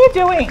 What are you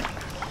doing?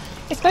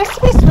 You're supposed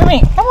to be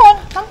swimming. Come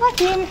on, come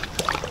back in.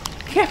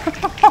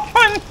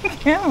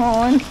 Come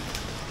on.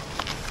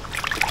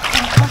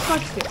 I've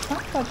got you.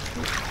 I've got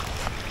you.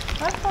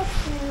 I've got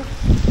you.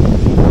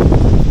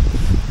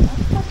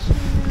 I've got you.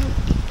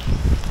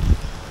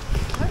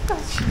 I've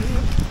got you.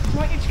 You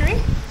want your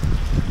drink?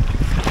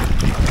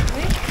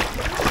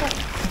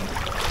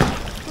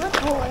 Good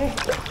boy.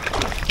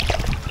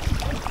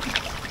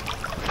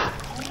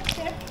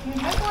 Okay.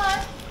 Come on.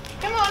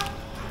 Come on.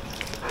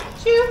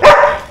 Chew.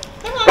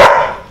 Come on.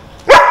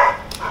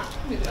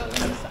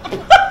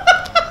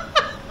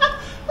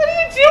 What are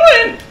you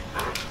doing?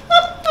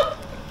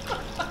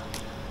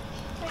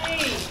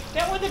 Hey,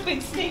 that was a big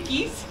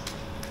sneakies.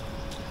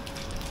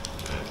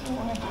 Oh,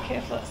 I have to be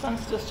careful, that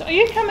sun's still strong. Are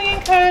you coming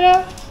in,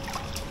 Coda?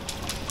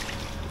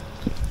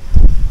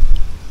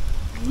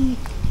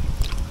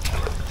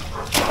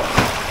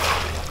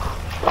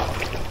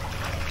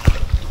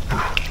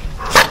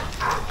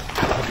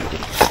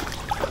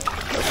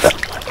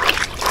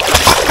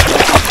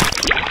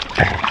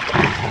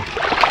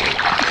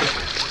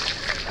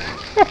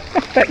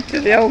 Back to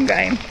the old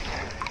game.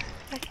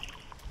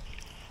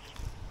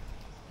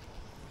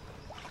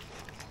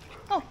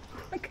 Oh,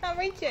 I can't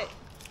reach it.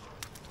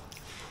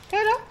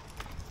 Coda?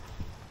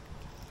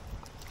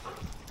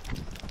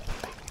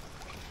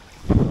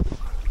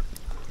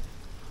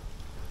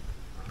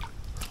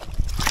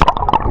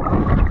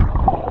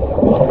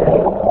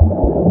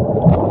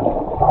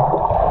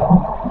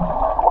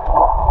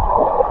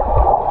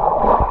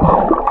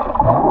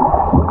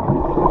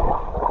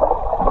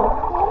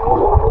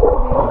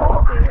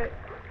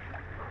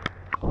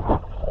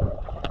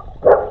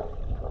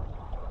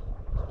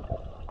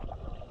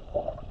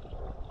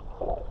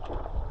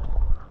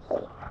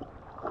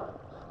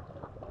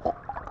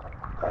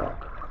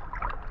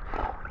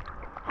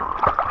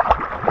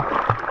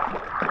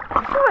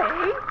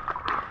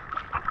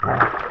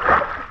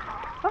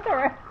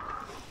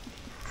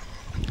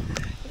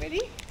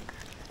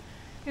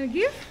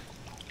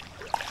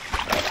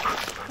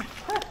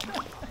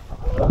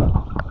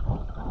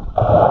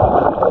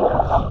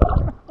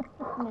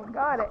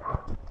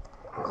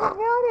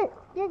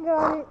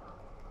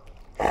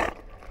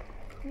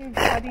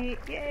 buddy.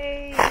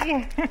 Yay! I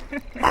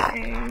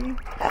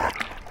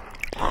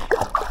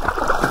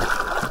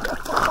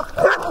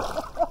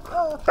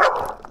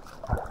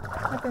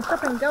can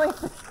stop him going.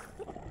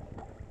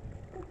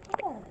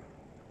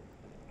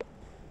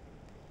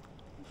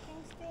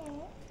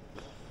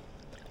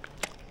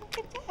 Look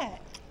at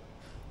that.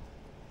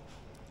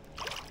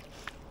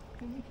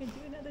 And we can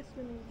do another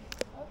swimming.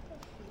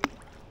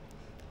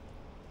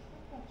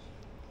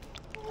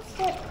 What's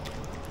that?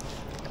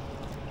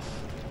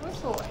 Good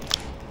boy.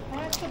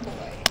 That's a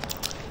boy.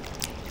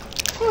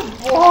 Good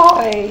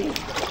boy.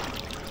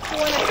 You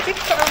want a stick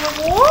for a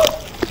reward?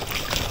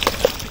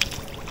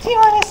 Do you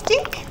want a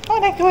stick?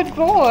 What a good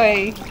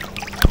boy.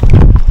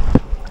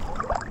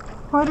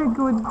 What a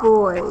good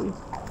boy.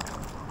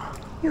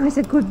 You was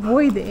a good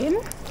boy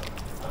then.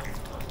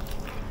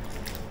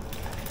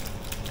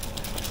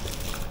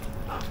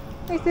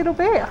 There's little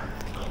bear.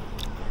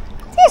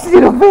 There's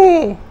little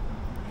bear.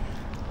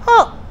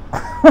 Oh,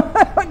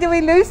 did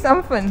we lose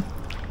something?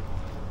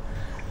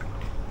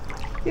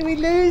 Did we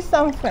lose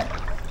something?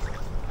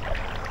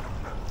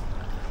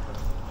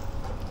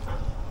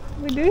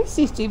 Did we lose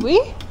this, did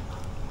we?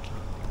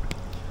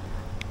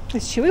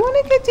 Should we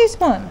want to get this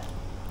one?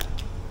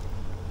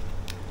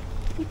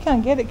 You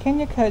can't get it, can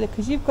you, Coda?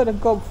 Because you've got a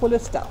gob full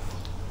of stuff.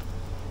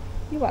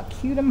 You are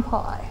cute and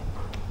pie.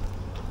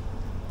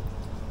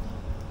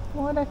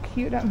 What a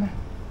cutum.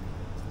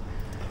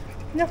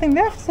 Nothing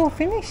left, it's all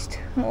finished.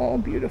 Oh,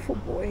 beautiful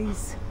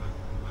boys.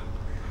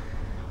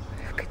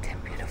 Look at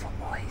them beautiful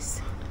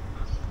boys.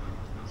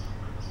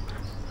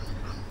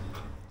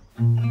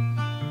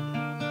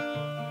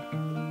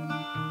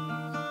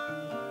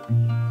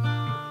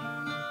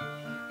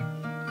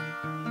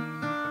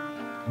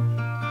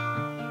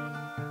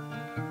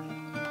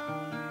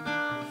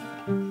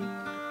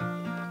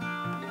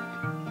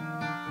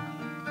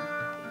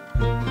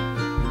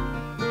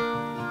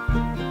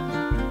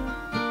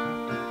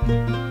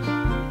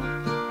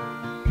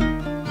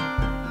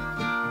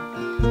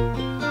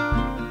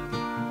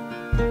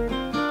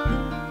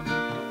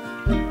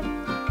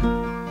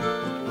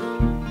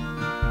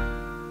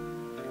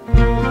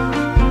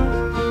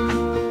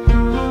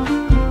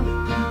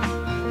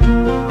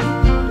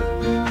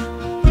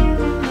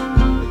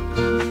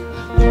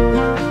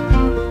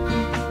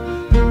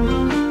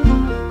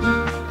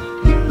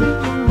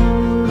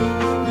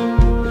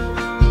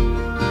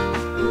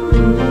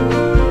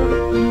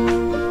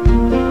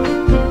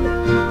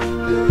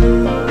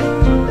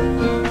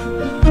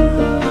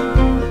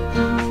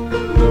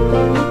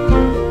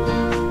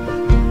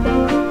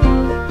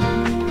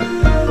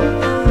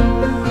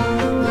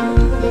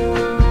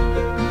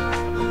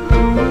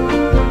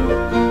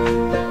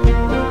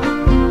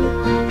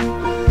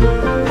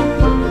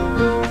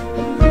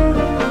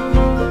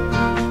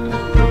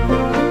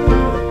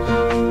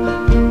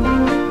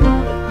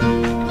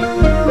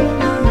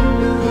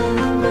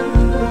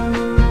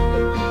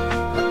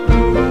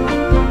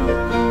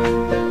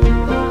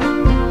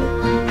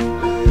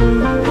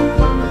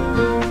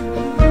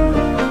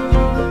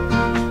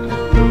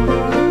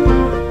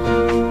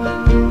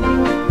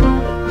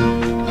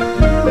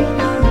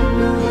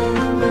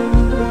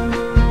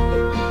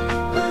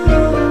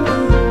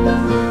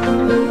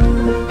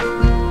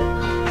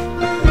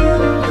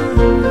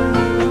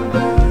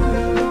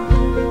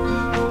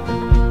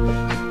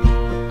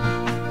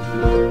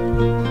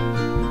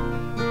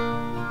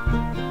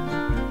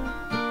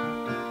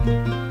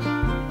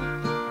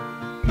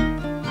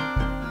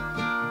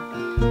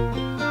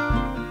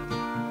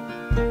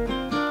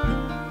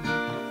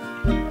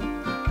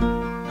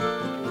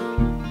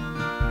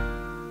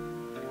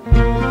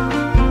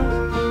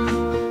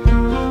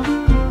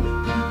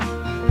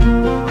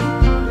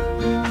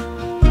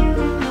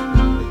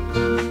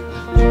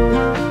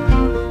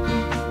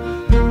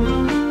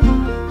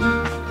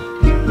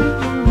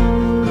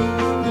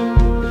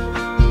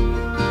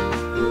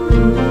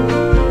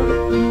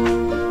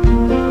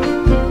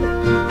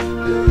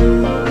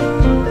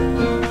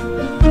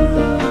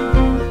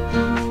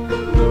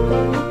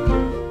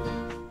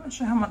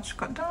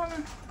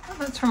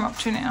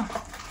 To now.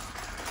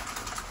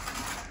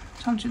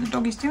 Time to do the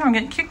doggy style. I'm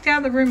getting kicked out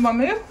of the room by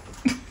Moo.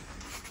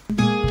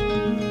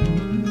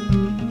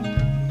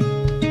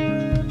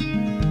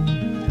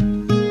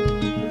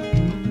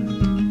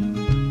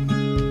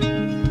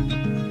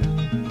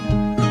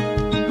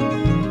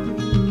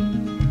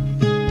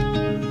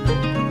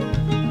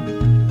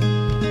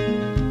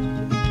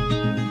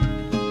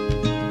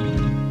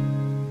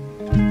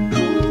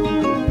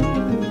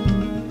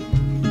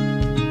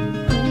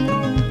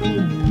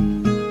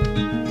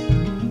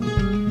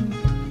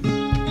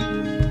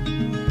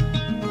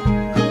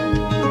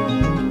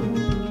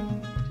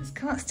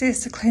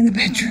 To clean the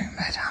bedroom,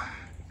 but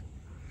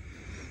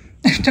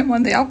I don't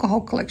mind the alcohol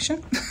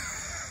collection.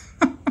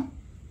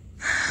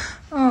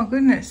 Oh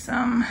goodness,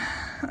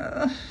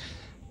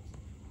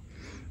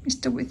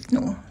 Mr.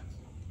 Withnell.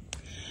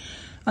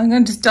 I'm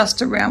going to just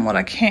dust around what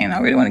I can. I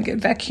really want to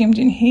get vacuumed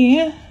in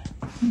here.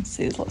 Let's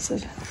see, there's lots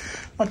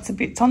of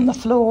bits on the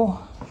floor.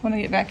 I want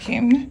to get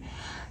vacuumed.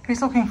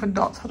 He's looking for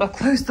dots, but I've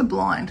closed the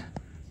blind.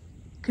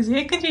 because the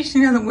air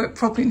conditioning doesn't work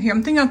properly in here.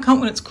 I'm thinking I'll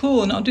come when it's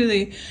cool and I'll do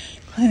the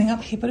cleaning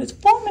up here, but it's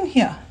warm in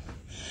here.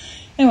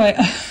 Anyway,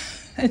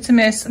 it's a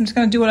mess. I'm just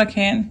going to do what I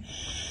can,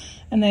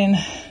 and then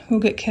we'll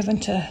get Kevin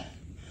to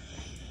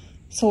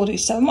sort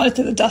his stuff. I might just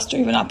do the duster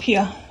even up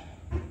here.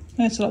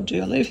 That's what I'll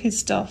do. I'll leave his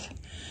stuff.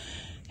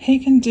 He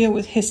can deal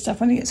with his stuff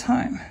when he gets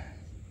home.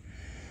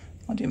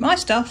 I'll do my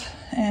stuff,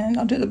 and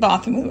I'll do the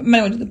bathroom.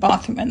 Maybe I'll do the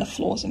bathroom and the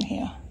floors in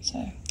here.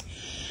 So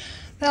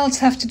that'll just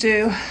have to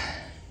do.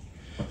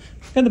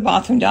 Get the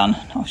bathroom done.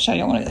 I'll show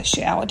you. I want to get the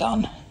shower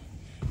done.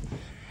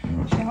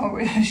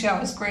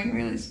 Shower screen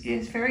really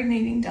is very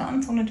needing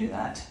done, so I want to do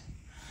that.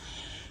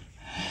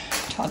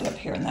 Tidy up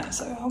here and that,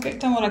 so I'll get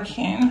done what I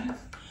can.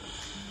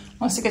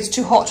 Once it gets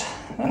too hot,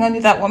 I'm going to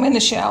do that while I'm in the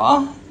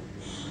shower.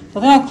 So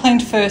then I'll clean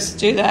first,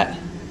 do that.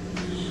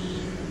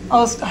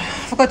 I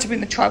forgot to bring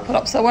the tripod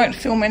up, so I won't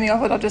film any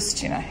of it. I'll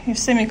just, you know, you've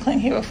seen me clean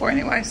here before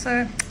anyway,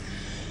 so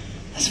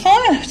it's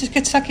fine. Just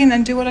get stuck in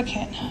and do what I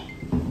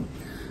can.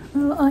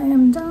 Well, I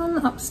am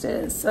done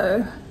upstairs,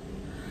 so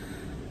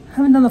I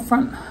haven't done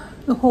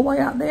the hallway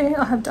out there.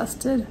 I have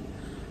dusted.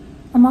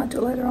 I might do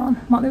it later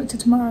on. Might leave it to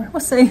tomorrow. We'll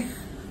see.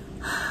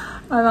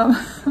 I'm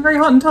very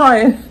hot and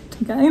tired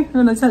again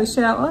when I had a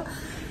shower.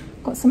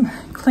 Got some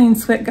clean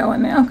sweat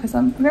going now because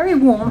I'm very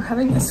warm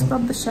having to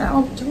scrub the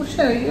shower, which I will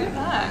show you.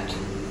 That.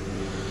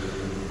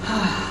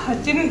 I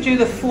didn't do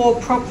the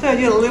floor properly. I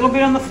did a little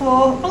bit on the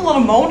floor. Got a lot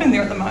of mold in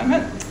there at the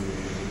moment,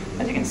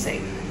 as you can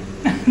see.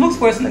 It looks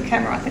worse on the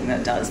camera, I think,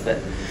 than it does, but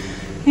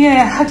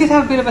yeah, I did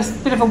have a bit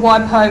of a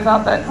wipe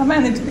over, but I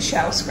mainly did the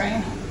shower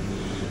screen.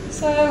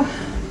 So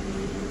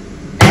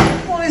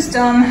all is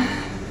done.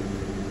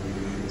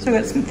 Still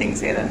got some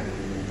things there that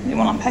I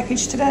want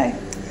unpackaged today,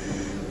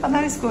 but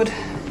that is good.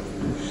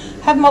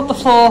 Haven't mopped the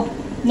floor.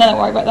 No, don't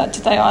worry about that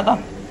today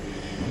either.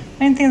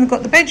 Main thing, I've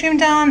got the bedroom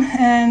done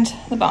and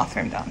the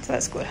bathroom done, so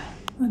that's good.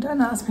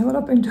 Don't ask me what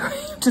I've been doing.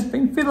 I've just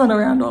been fiddling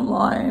around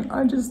online.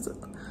 I'm just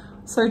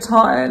so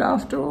tired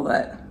after all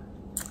that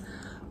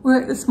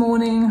work this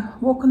morning,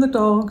 walking the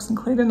dogs and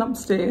cleaning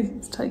upstairs.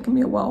 It's taken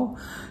me a while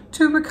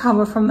to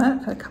recover from that.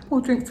 I've had a couple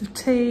of drinks of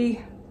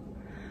tea,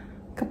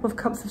 a couple of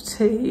cups of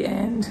tea,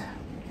 and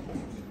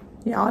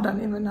yeah, I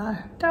don't even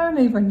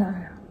know.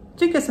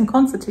 Did get some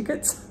concert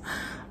tickets.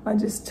 I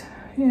just,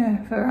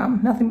 yeah, for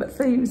Nothing But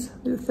Thieves.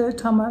 The third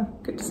time I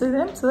get to see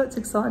them, so that's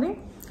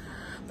exciting.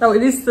 Though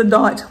it is the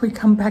night we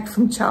come back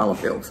from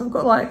Charleville, so I've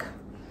got like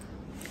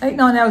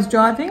 8-9 hours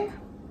driving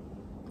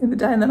in the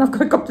day, and then I've got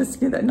to go up to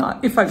ski that night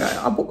if I go.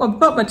 I've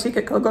got my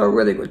ticket because I've got a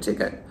really good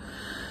ticket.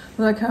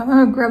 But okay, I'm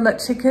going to grab that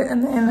ticket,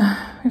 and then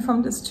if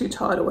I'm just too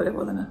tired or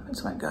whatever, then I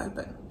just won't go.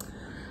 But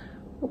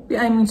we'll be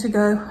aiming to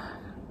go.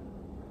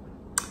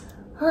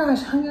 All right,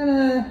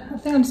 I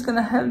think I'm just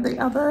gonna have the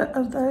other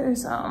of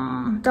those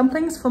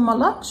dumplings for my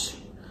lunch.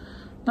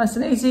 Nice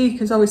and easy,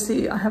 because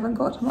obviously I haven't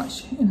got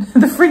much in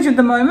the fridge at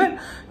the moment.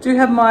 Do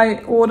have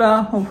my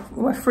order, or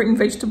my fruit and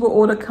vegetable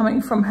order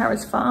coming from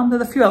Harris Farm.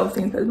 There's a few other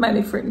things, but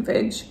mainly fruit and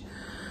veg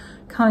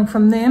coming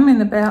from them in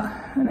about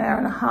an hour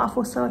and a half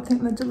or so. I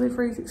think the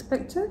delivery is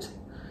expected.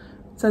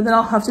 So then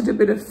I'll have to do a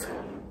bit of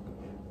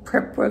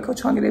prep work. I'll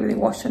try and get everything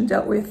washed and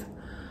dealt with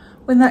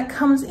when that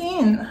comes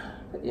in.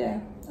 But yeah,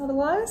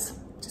 otherwise,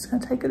 just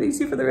gonna take it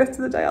easy for the rest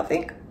of the day, I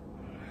think.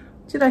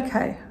 Did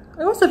okay.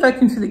 I also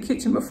vacuumed through the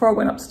kitchen before I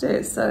went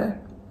upstairs, so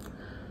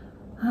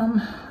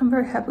I'm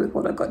very happy with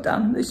what I got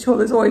done. Sure,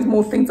 there's always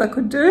more things I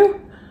could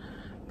do,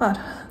 but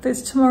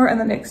there's tomorrow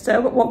and the next day.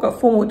 I've got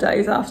 4 more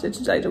days after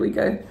today till we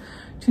go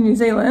to New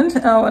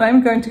Zealand. Oh, and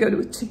I'm going to go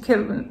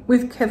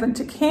with Kevin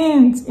to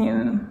Cairns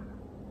in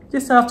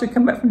just after we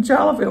come back from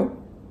Charleville.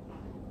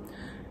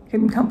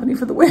 Keep him company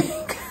for the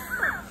week.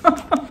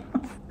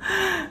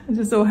 It's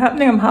just all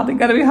happening. I'm hardly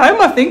going to be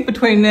home, I think,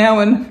 between now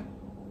and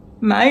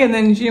May, and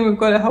then in June we've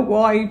got a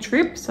Hawaii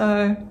trip, so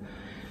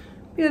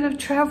a bit of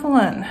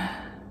travelling.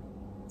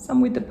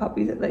 Some with the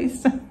puppies at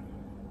least.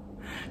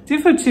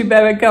 Didn't feel too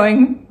bad about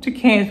going to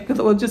Cairns because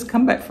it will just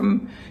come back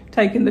from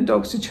taking the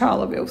dogs to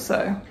Charleville, so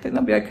I think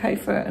they'll be okay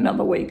for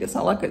another week. It's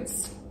not like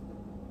it's,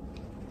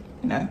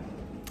 you know,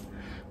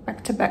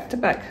 back to back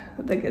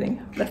that they're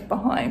getting left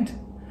behind.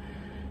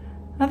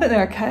 I think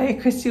they're okay.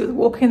 Christy was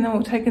walking, then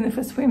we're taking them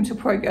for a swim. She'll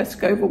probably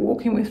go over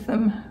walking with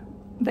them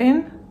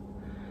then.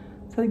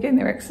 So they're getting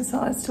their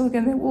exercise, still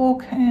getting their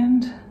walk,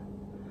 and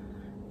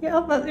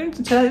yeah,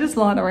 they're just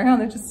lying around,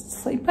 they're just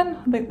sleeping.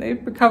 I think they're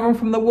recovering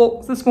from the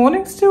walks this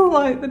morning. Still,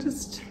 like, they're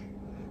just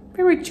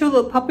very chill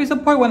little puppies. I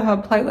probably want to have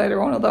a play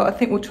later on, although I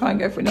think we'll try and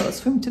go for another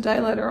swim today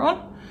later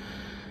on.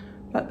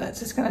 But that's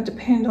just going to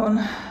depend on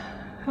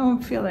how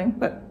I'm feeling.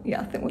 But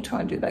yeah, I think we'll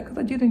try and do that because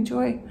I did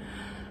enjoy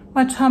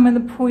my time in the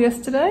pool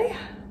yesterday.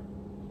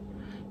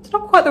 It's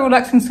not quite the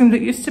relaxing swim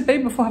that it used to be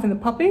before having the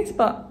puppies,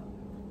 but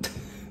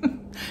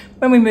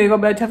when we move, I'll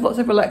be able to have lots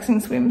of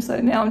relaxing swims.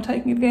 So now I'm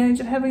taking advantage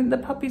of having the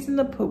puppies in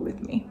the pool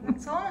with me.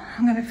 That's on.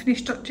 I'm going to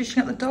finish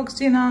dishing out the dog's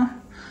dinner.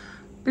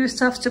 Bit of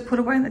stuff to put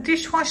away in the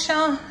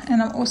dishwasher.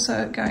 And I'm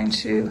also going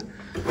to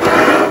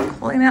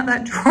clean out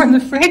that drawer in the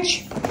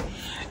fridge.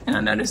 And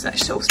I noticed that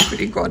shelf's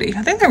pretty grotty.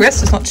 I think the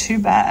rest is not too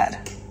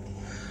bad.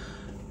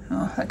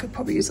 Oh, I could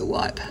probably use a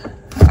wipe.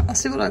 Right, I'll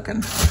see what I can.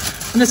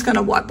 I'm just going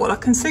to wipe what I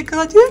can see because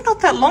I did it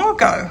not that long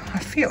ago. I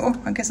feel.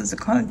 I guess it's a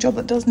kind of job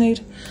that does need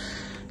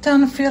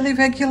done fairly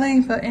regularly.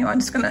 But anyway, I'm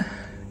just going to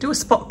do a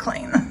spot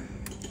clean.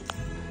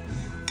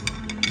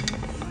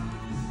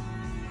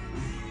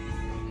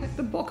 Get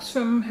the box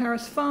from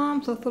Harris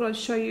Farms. I thought I'd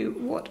show you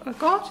what I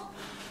got.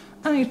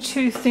 Only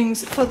 2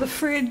 things for the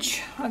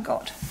fridge. I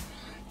got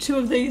 2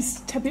 of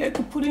these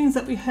tapioca puddings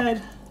that we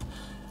had.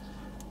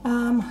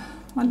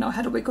 I don't know, I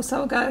had a week or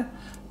so ago.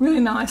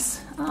 Really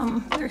nice.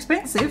 They're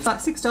expensive, like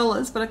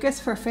 $6, but I guess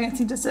for a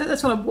fancy dessert,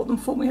 that's what I bought them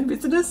for when we had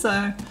visitors, so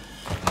I'll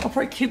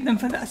probably keep them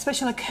for that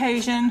special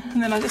occasion.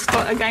 And then I just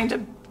got,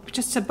 again,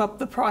 just to bump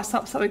the price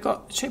up, so we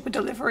got cheaper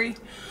delivery.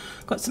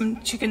 Got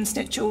some chicken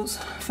schnitzel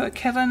for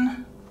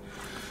Kevin.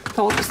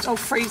 So I'll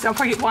freeze, I'll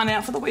probably get 1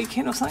 out for the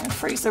weekend or something and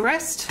freeze the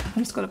rest. I've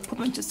just got to put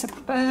them into a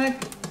separate bag.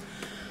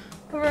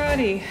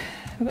 Alrighty,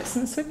 we've got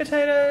some sweet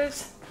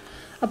potatoes,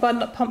 a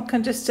butternut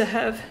pumpkin just to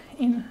have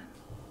in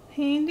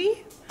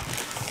handy,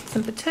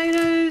 some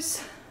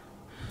potatoes,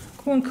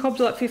 corn cobs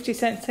are like 50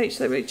 cents each, so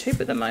they're really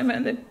cheap at the moment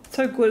and they're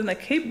so good and they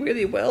keep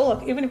really well.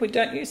 Like even if we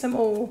don't use them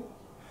all,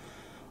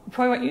 we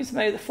probably won't use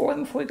maybe the 4 of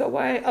them before we go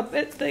away. I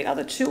bet the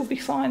other 2 will be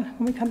fine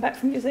when we come back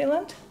from New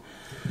Zealand.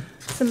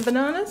 Some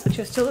bananas, which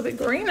are still a bit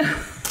green.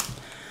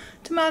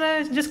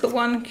 Tomatoes, I just got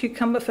 1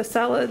 cucumber for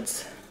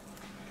salads.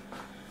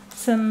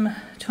 Some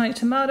Chinese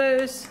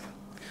tomatoes.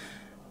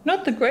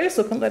 Not the greatest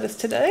looking lettuce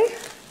today.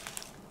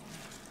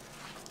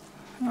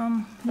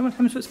 No one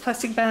comes with its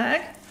plastic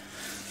bag.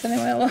 So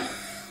anyway,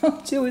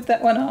 I'll deal with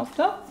that one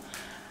after.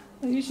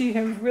 I usually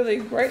have really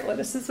great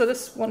lettuces, so I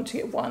just wanted to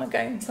get 1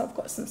 again. So I've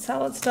got some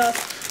salad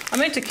stuff. I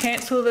meant to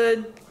cancel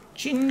the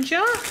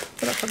ginger,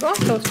 but I forgot,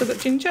 so I've still got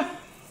ginger.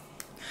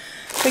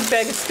 Big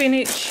bag of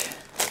spinach.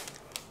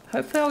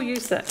 Hopefully I'll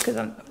use that because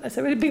that's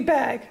a really big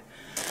bag.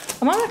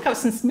 I might make up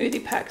some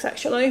smoothie packs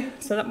actually,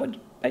 so that would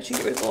actually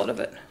get rid of a lot of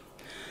it.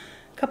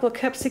 A couple of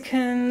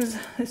capsicums,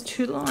 there's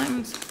 2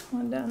 limes,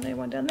 1 down there,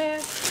 1 down there.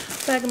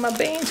 Bag of my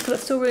beans because I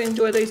still really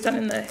enjoy these done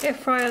in the air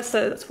fryer,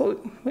 so that's what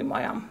with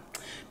my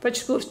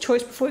vegetable of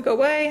choice before we go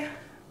away.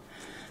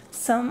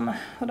 Some,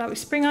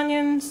 spring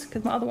onions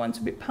because my other one's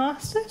a bit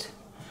past it.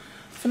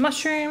 Some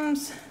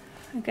mushrooms.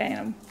 Again,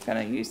 I'm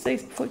going to use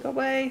these before we go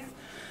away.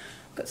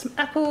 Got some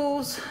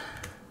apples,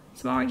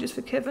 some oranges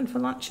for Kevin for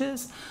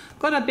lunches.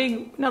 Got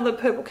another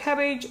purple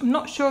cabbage. I'm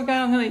not sure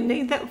again I'm going to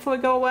need that before we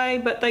go away,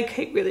 but they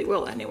keep really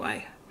well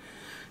anyway.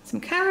 Some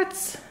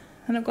carrots,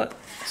 and I've got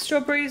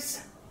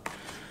strawberries.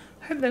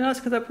 I hope they're nice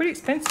because they're pretty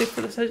expensive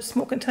for such a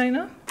small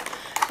container.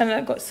 And then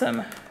I've got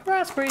some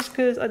raspberries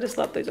because I just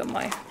love these on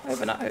my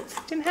overnight oats.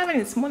 Didn't have any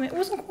this morning, it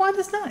wasn't quite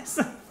as nice.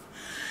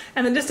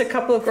 And then just a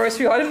couple of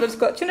grocery items. I've just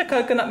got tuna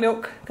coconut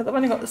milk because I've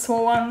only got the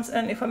small ones,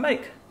 and if I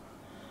make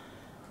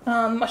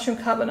mushroom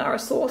carbonara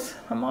sauce,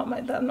 I might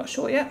make that, I'm not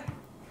sure yet.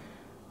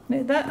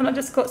 Need that, and I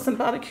just got some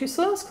barbecue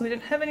sauce because we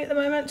don't have any at the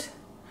moment.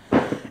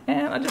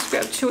 And I just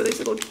grabbed 2 of these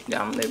little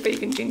they're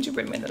vegan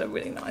gingerbread men that are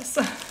really nice.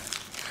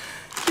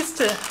 Just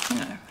to,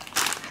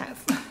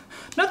 have.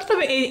 Not that I've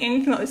been eating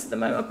anything like this at the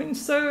moment. I've been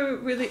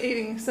really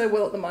eating so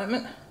well at the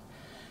moment.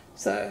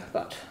 So,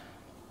 but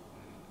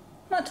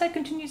might take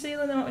them to New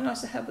Zealand. They might be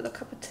nice to have with a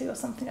cup of tea or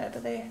something over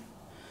there.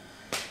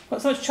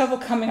 Got so much travel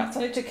coming up, so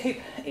I need to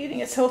keep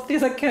eating as healthy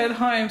as I can at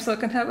home so I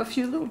can have a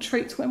few little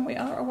treats when we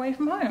are away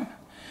from home.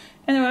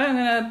 Anyway, I'm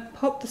going to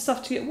pop the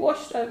stuff to get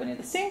washed over near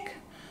the sink,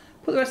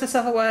 put the rest of the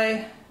stuff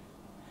away,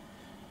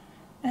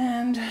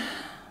 and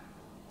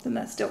then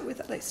that's dealt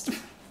with at least.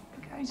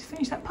 Okay, to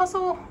finish that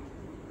puzzle.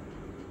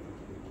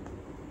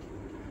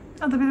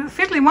 Another bit of a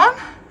fiddly one,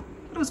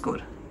 but it was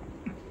good.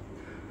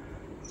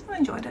 So I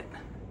enjoyed it.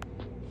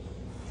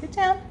 Sit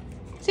down.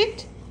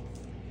 Sit.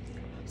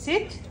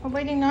 Sit. I'm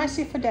waiting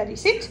nicely for Daddy.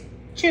 Sit.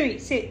 Chewy,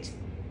 sit.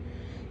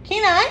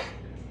 Kenai,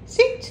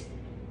 sit.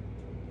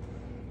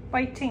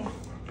 Waiting.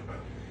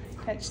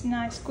 That's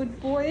nice. Good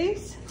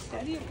boys.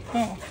 Daddy.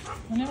 Oh,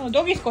 no, the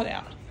doggy's got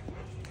out.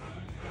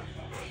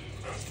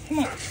 Come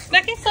on.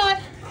 Back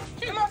inside.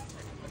 Come on.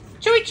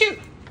 Chewy, chew.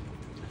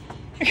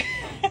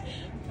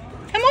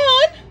 Come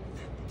on.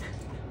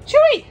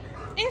 Chewy.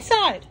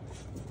 Inside.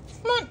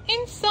 Come on.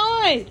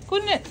 Inside.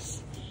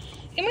 Goodness.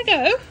 In we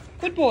go.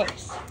 Good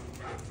boys.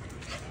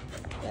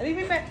 Daddy'll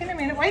be back in a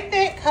minute. Wait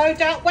there,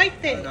 Koda. Wait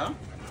there. Koda.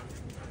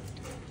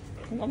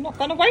 I'm not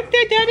going to wait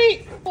there,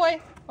 Daddy.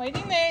 Boy,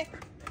 waiting there.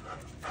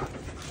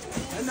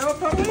 No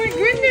problem. Oh my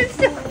goodness.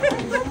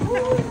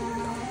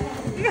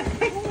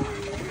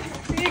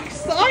 The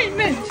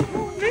excitement.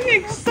 The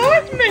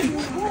excitement.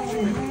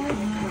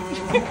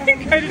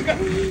 Koda's got, I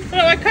don't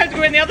know why Koda's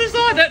going the other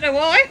side. I don't know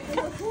why.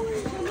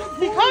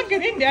 You can't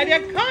get in, Daddy. I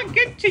can't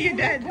get to you,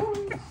 Dad.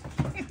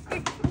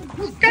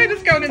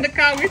 Koda's going in the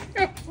car with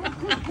you.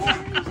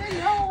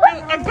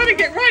 I've got to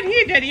get right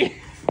here, Daddy.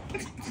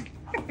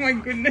 Oh my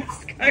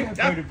goodness,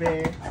 Koda.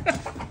 Bear.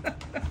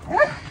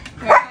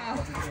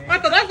 Wow. I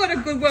thought I've got a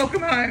good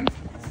welcome home.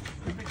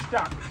 A bit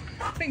stuck.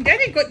 I think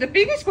Daddy got the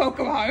biggest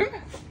welcome home.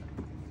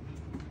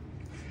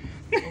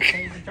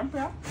 Okay, jump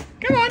out.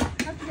 Come on.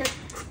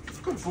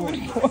 Good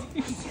boy.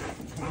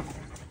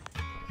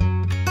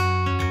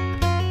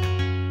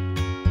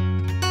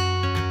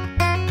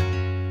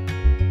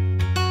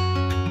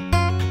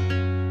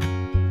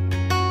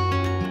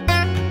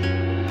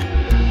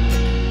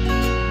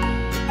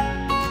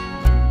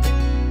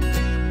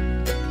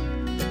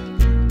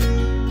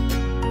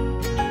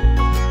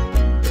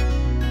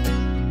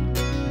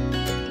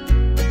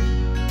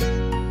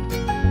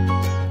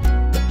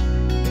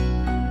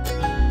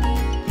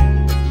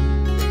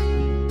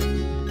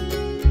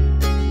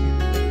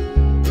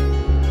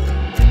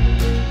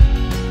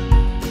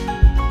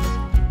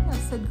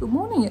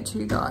 To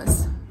you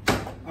guys.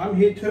 I'm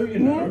here too, you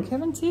know. Yeah,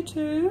 Kevin's here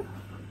too.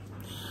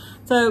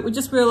 So we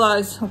just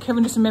realised, or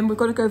Kevin just remembered, we've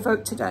got to go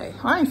vote today.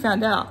 I only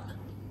found out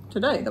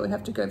today that we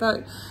have to go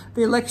vote.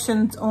 The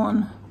election's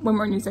on when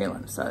we're in New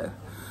Zealand. So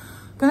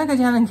I'm going to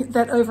go down and get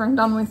that over and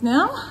done with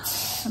now.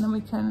 And then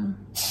we can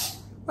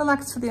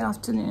relax for the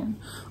afternoon.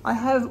 I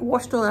have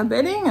washed all our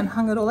bedding and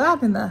hung it all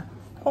out in the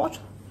pot.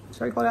 It's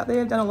very hot out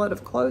there. Done a load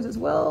of clothes as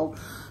well.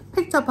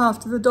 Picked up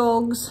after the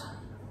dogs.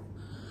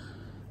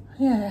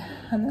 Yeah,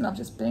 and then I've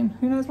just been,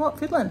 who knows what,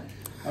 fiddling.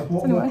 I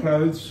bought more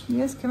clothes.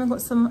 Yes, Kevin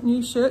got some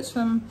new shirts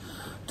from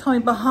Tommy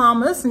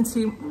Bahamas since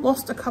he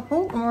lost a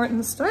couple when we were in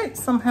the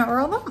States somehow or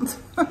other.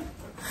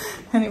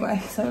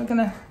 Anyway, so we're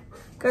gonna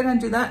go down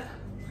and do that.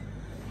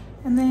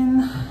 And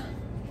then,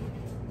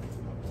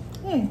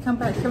 yeah, come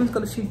back. Kevin's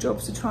got a few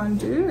jobs to try and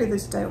do either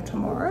today or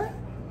tomorrow.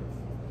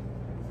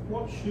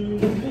 What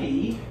shoes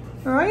me?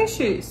 Where are your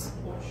shoes?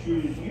 What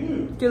shoes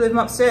you? Do you leave them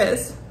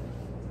upstairs?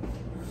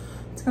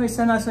 It's going to be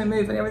so nice when we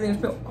move and everything's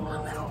built. Oh,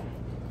 wow.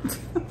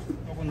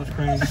 Up on the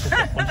screen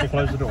once you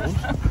close the doors.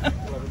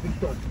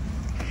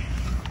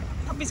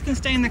 Puppies can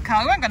stay in the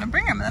car. We weren't going to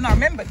bring them. And then I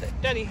remembered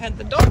that Daddy had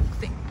the dog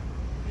thing.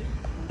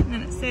 And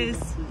then it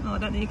says, oh, I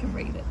don't think you can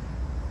read it.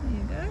 There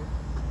you go.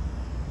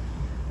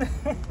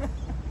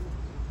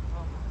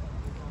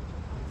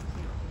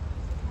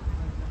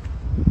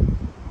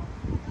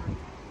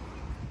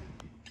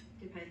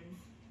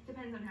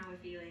 Depends on how we're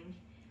feeling.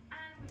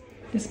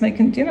 Just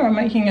making dinner. I'm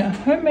making a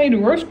homemade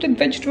roasted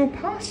vegetable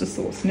pasta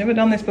sauce. Never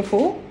done this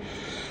before.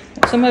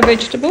 Got some of my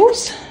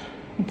vegetables.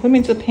 I'll put them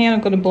into the pan.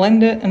 I've got to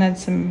blend it and add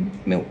some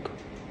milk.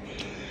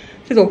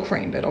 It's all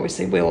cream, but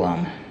obviously we'll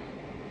I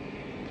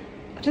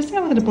just don't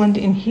know whether to blend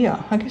it in here.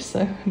 I guess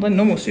so. I blend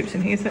normal soups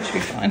in here, so that should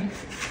be fine.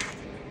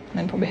 And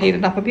then probably heat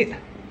it up a bit. It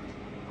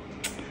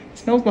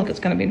smells like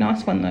it's going to be a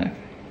nice one though.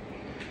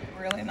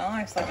 Really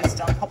nice. I just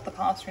pop the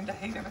pasta in to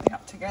heat everything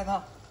up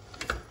together.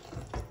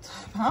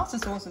 Pasta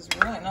sauce is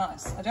really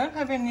nice. I don't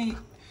have any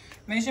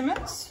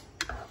measurements,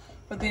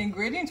 but the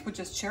ingredients were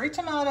just cherry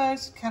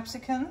tomatoes,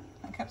 capsicum,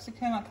 I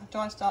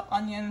diced up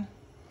onion,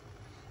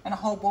 and a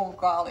whole bowl of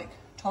garlic.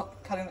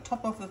 Cutting the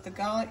top off with the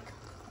garlic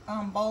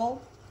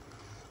bowl.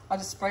 I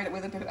just sprayed it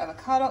with a bit of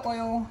avocado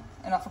oil,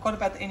 and I forgot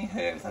about any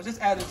herbs. I just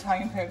added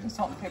Italian herbs and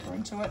salt and pepper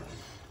into it,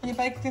 and you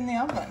bake it in the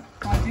oven.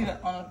 I did it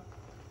on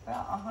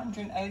about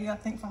 180, I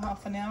think, for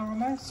half an hour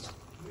almost.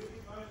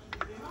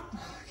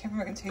 Kevin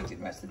reckons he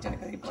did most of the dinner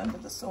because he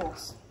blended the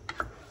sauce.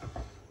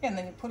 Yeah, and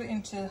then you put it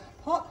into a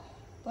pot,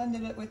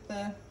 blended it with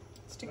the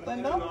stick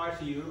blender. Don't lie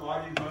to you,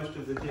 I did most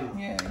of the dinner.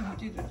 Yeah,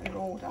 you did it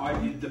all done. I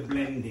did the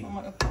blending. Oh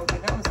my God,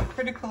 that was a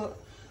critical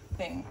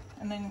thing.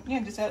 And then, yeah,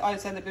 I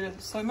just add a bit of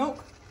soy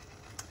milk.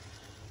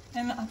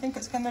 And I think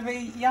it's going to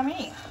be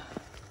yummy.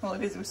 Well,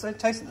 it is. We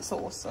tasted the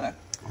sauce, so.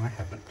 I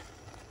haven't.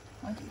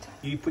 I did.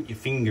 You put your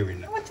finger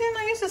in it. Oh, I didn't.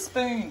 I used a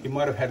spoon. You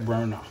might have had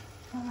Rona.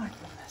 Oh my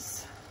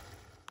goodness.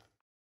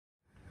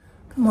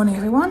 Good morning,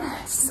 everyone.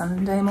 It's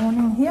Sunday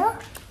morning here.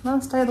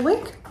 Last day of the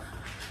week.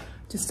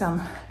 Just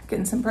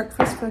getting some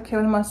breakfast for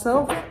Kevin and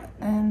myself.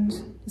 And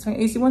just an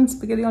easy one,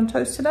 spaghetti on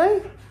toast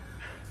today.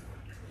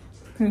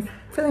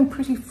 Feeling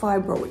pretty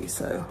fibro-y,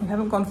 so we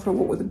haven't gone for a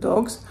walk with the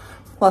dogs.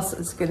 Plus,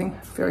 it's getting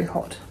very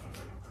hot.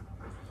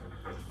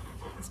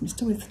 Is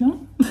Mr. with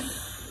now?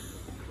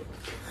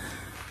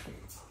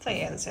 So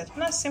yeah, that's it.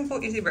 Nice,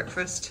 simple, easy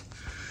breakfast.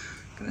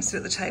 Gonna sit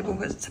at the table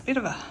because it's a bit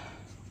of a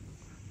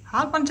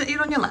hard one to eat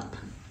on your lap.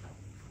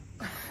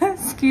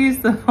 Excuse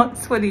the hot,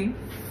 sweaty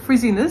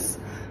frizziness.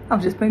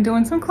 I've just been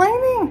doing some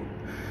cleaning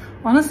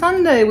on a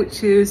Sunday,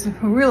 which is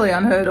really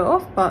unheard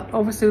of, but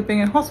obviously we've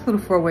been in hospital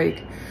for a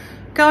week.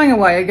 Going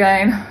away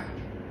again.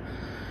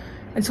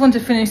 I just want to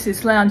finish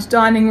this lounge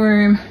dining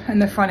room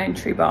and the front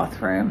entry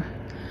bathroom.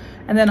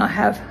 And then I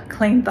have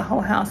cleaned the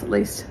whole house at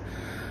least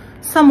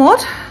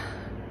somewhat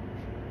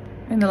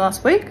in the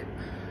last week.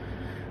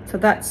 So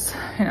that's,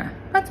 you know,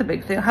 that's a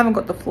big thing. I haven't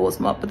got the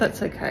floors mopped, but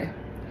that's okay.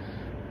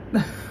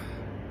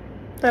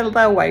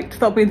 They'll wait.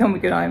 They'll be when we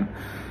get home.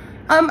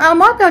 I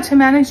might be able to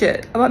manage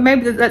it.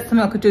 Maybe that's something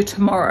I could do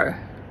tomorrow.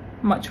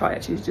 I might try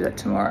actually to do that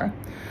tomorrow.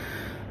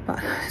 But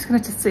I'm just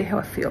going to see how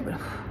I feel. But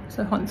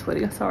so hot and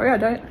sweaty. Sorry, I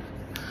don't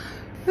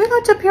really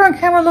like to appear on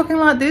camera looking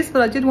like this,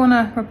 but I did want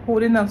to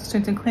report in. I was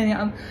doing some cleaning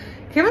up.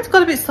 Kevin's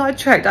got a bit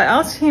sidetracked. I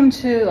asked him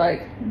to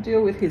like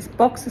deal with his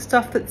box of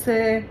stuff that's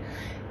there,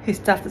 his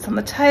stuff that's on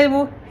the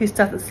table, his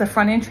stuff that's the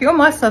front entry. All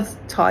my stuff's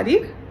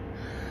tidied.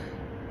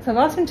 So I've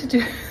asked him to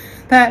do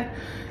that.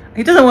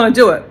 He doesn't want to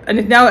do it, and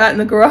he's now out in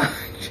the garage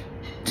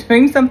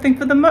doing something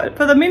for the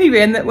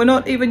minivan that we're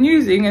not even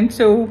using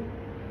until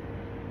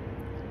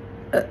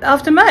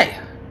after May.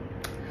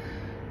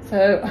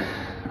 So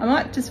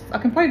I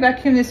can probably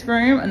vacuum this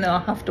room, and then I'll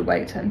have to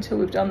wait until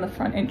we've done the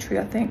front entry,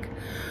 I think,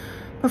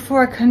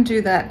 before I can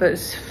do that.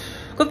 But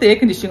I've got the air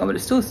conditioning on, but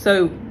it's still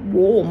so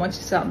warm once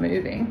you start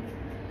moving.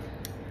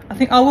 I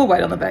think I will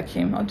wait on the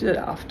vacuum. I'll do it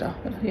after.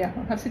 But yeah,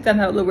 I'll have to sit down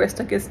and have a little rest,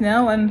 I guess,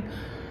 now, and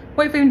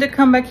wait for him to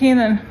come back in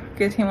and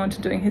get him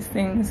onto doing his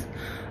things.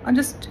 I'm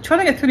just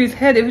trying to get through his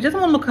head. If he doesn't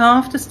want to look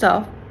after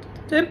stuff,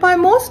 don't buy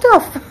more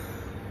stuff.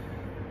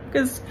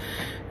 Because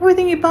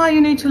everything you buy,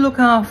 you need to look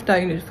after.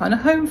 You need to find a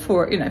home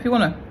for it. You know, if you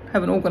want to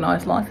have an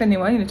organised life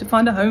anyway, you need to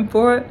find a home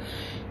for it.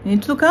 You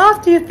need to look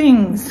after your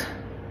things.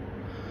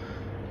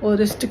 Or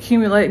just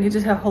accumulate and you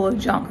just have a whole lot of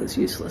junk that's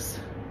useless.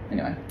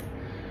 Anyway.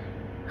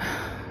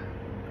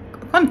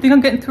 I kind of think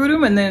I'm getting through to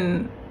him, and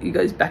then he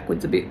goes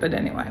backwards a bit, but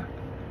anyway.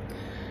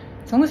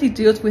 As long as he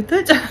deals with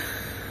it,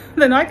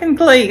 then I can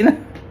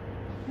clean.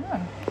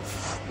 Yeah.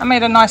 I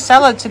made a nice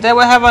salad today.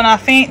 We're having a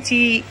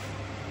fancy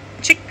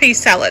chickpea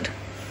salad.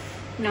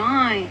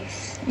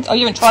 Nice. Oh,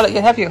 you haven't tried it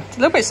yet, have you? It's a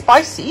little bit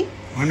spicy.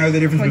 I know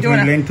the difference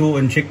between lentil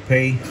and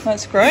chickpea.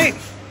 That's great.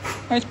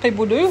 Most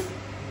people do.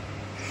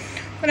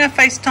 We're going to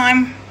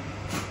FaceTime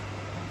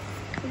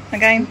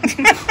again.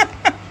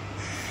 I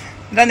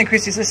don't think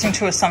Christy's listening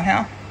to us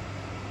somehow.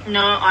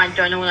 No, I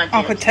don't know what I did.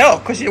 I could tell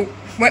because you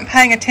weren't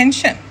paying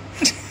attention.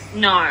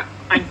 No,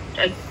 I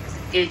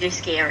did a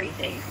scary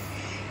thing.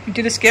 You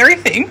did a scary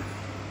thing?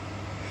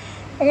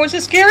 What was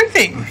a scary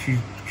thing?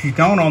 She's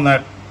going on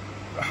that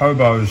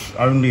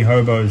only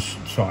hobos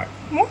site.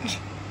 What?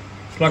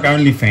 It's like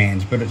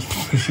OnlyFans, but it's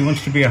because she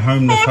wants to be a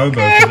homeless hobo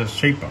because it's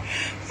cheaper.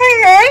 Oh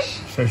my gosh.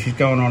 So she's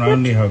going on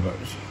only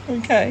hobos.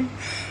 Okay.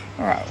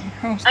 All right.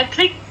 I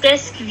clicked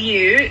desk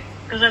view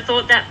because I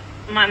thought that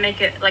might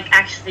make it like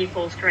actually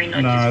full screen,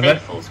 not just fake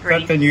full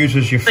screen. That then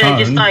uses your phone. But it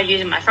just started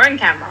using my phone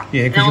camera.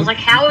 Yeah, and I was like,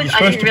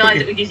 I didn't realise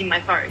it was using my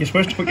phone. You're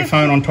supposed to put your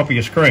phone on top of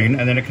your screen,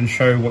 and then it can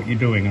show what you're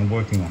doing and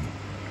working on.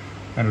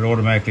 And it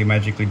automatically,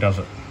 magically does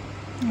it.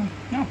 Oh,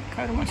 no,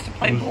 Coda wants to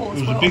play ball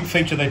as well. It was a big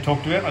feature they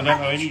talked about. I don't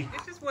know any.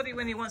 This is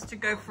when he wants to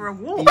go for a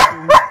walk.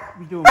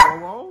 You doing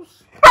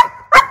wall-walls?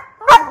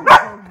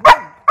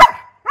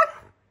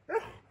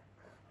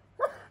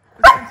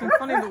 There's some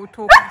funny little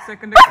talk a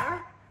second ago,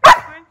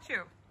 weren't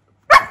you?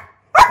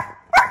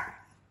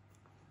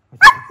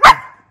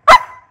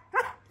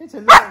 It's a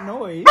little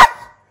noise.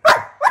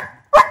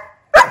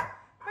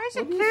 Where's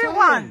your cute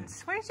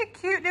ones? Where's your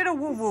cute little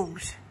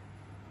woo-woos?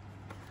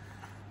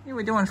 You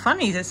were doing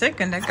funnies a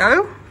second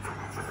ago.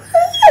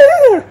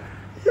 Oh,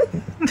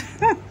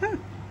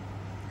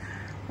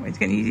 he's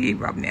getting his ear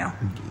rubbed now.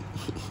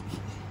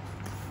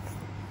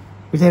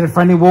 Is that a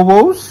funny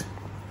woo-woos?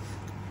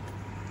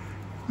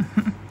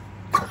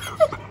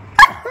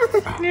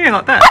 Yeah,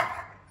 like that.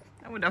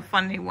 That was a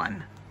funny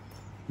one.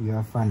 You're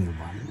a funny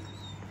one.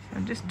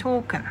 I'm just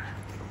talking.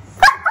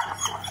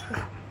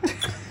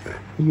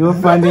 You're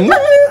funny?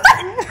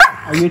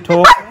 Are you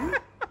talking?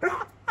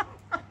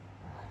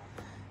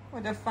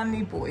 What a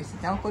funny boys.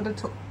 Now got to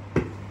talk.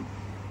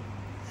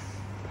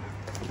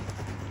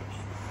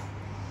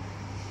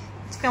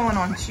 What's going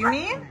on,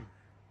 Jimmy?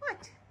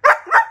 What?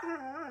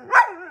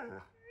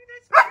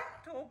 That's cute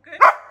talking.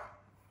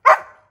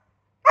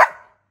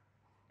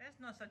 That's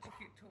not such a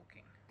cute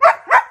talking.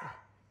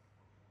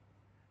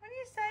 What are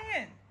you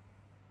saying?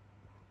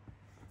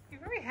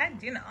 You've already had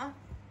dinner.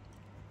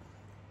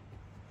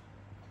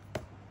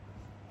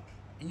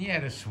 And you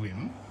had a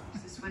swim.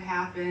 This would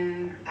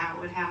happen, or that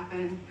would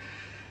happen.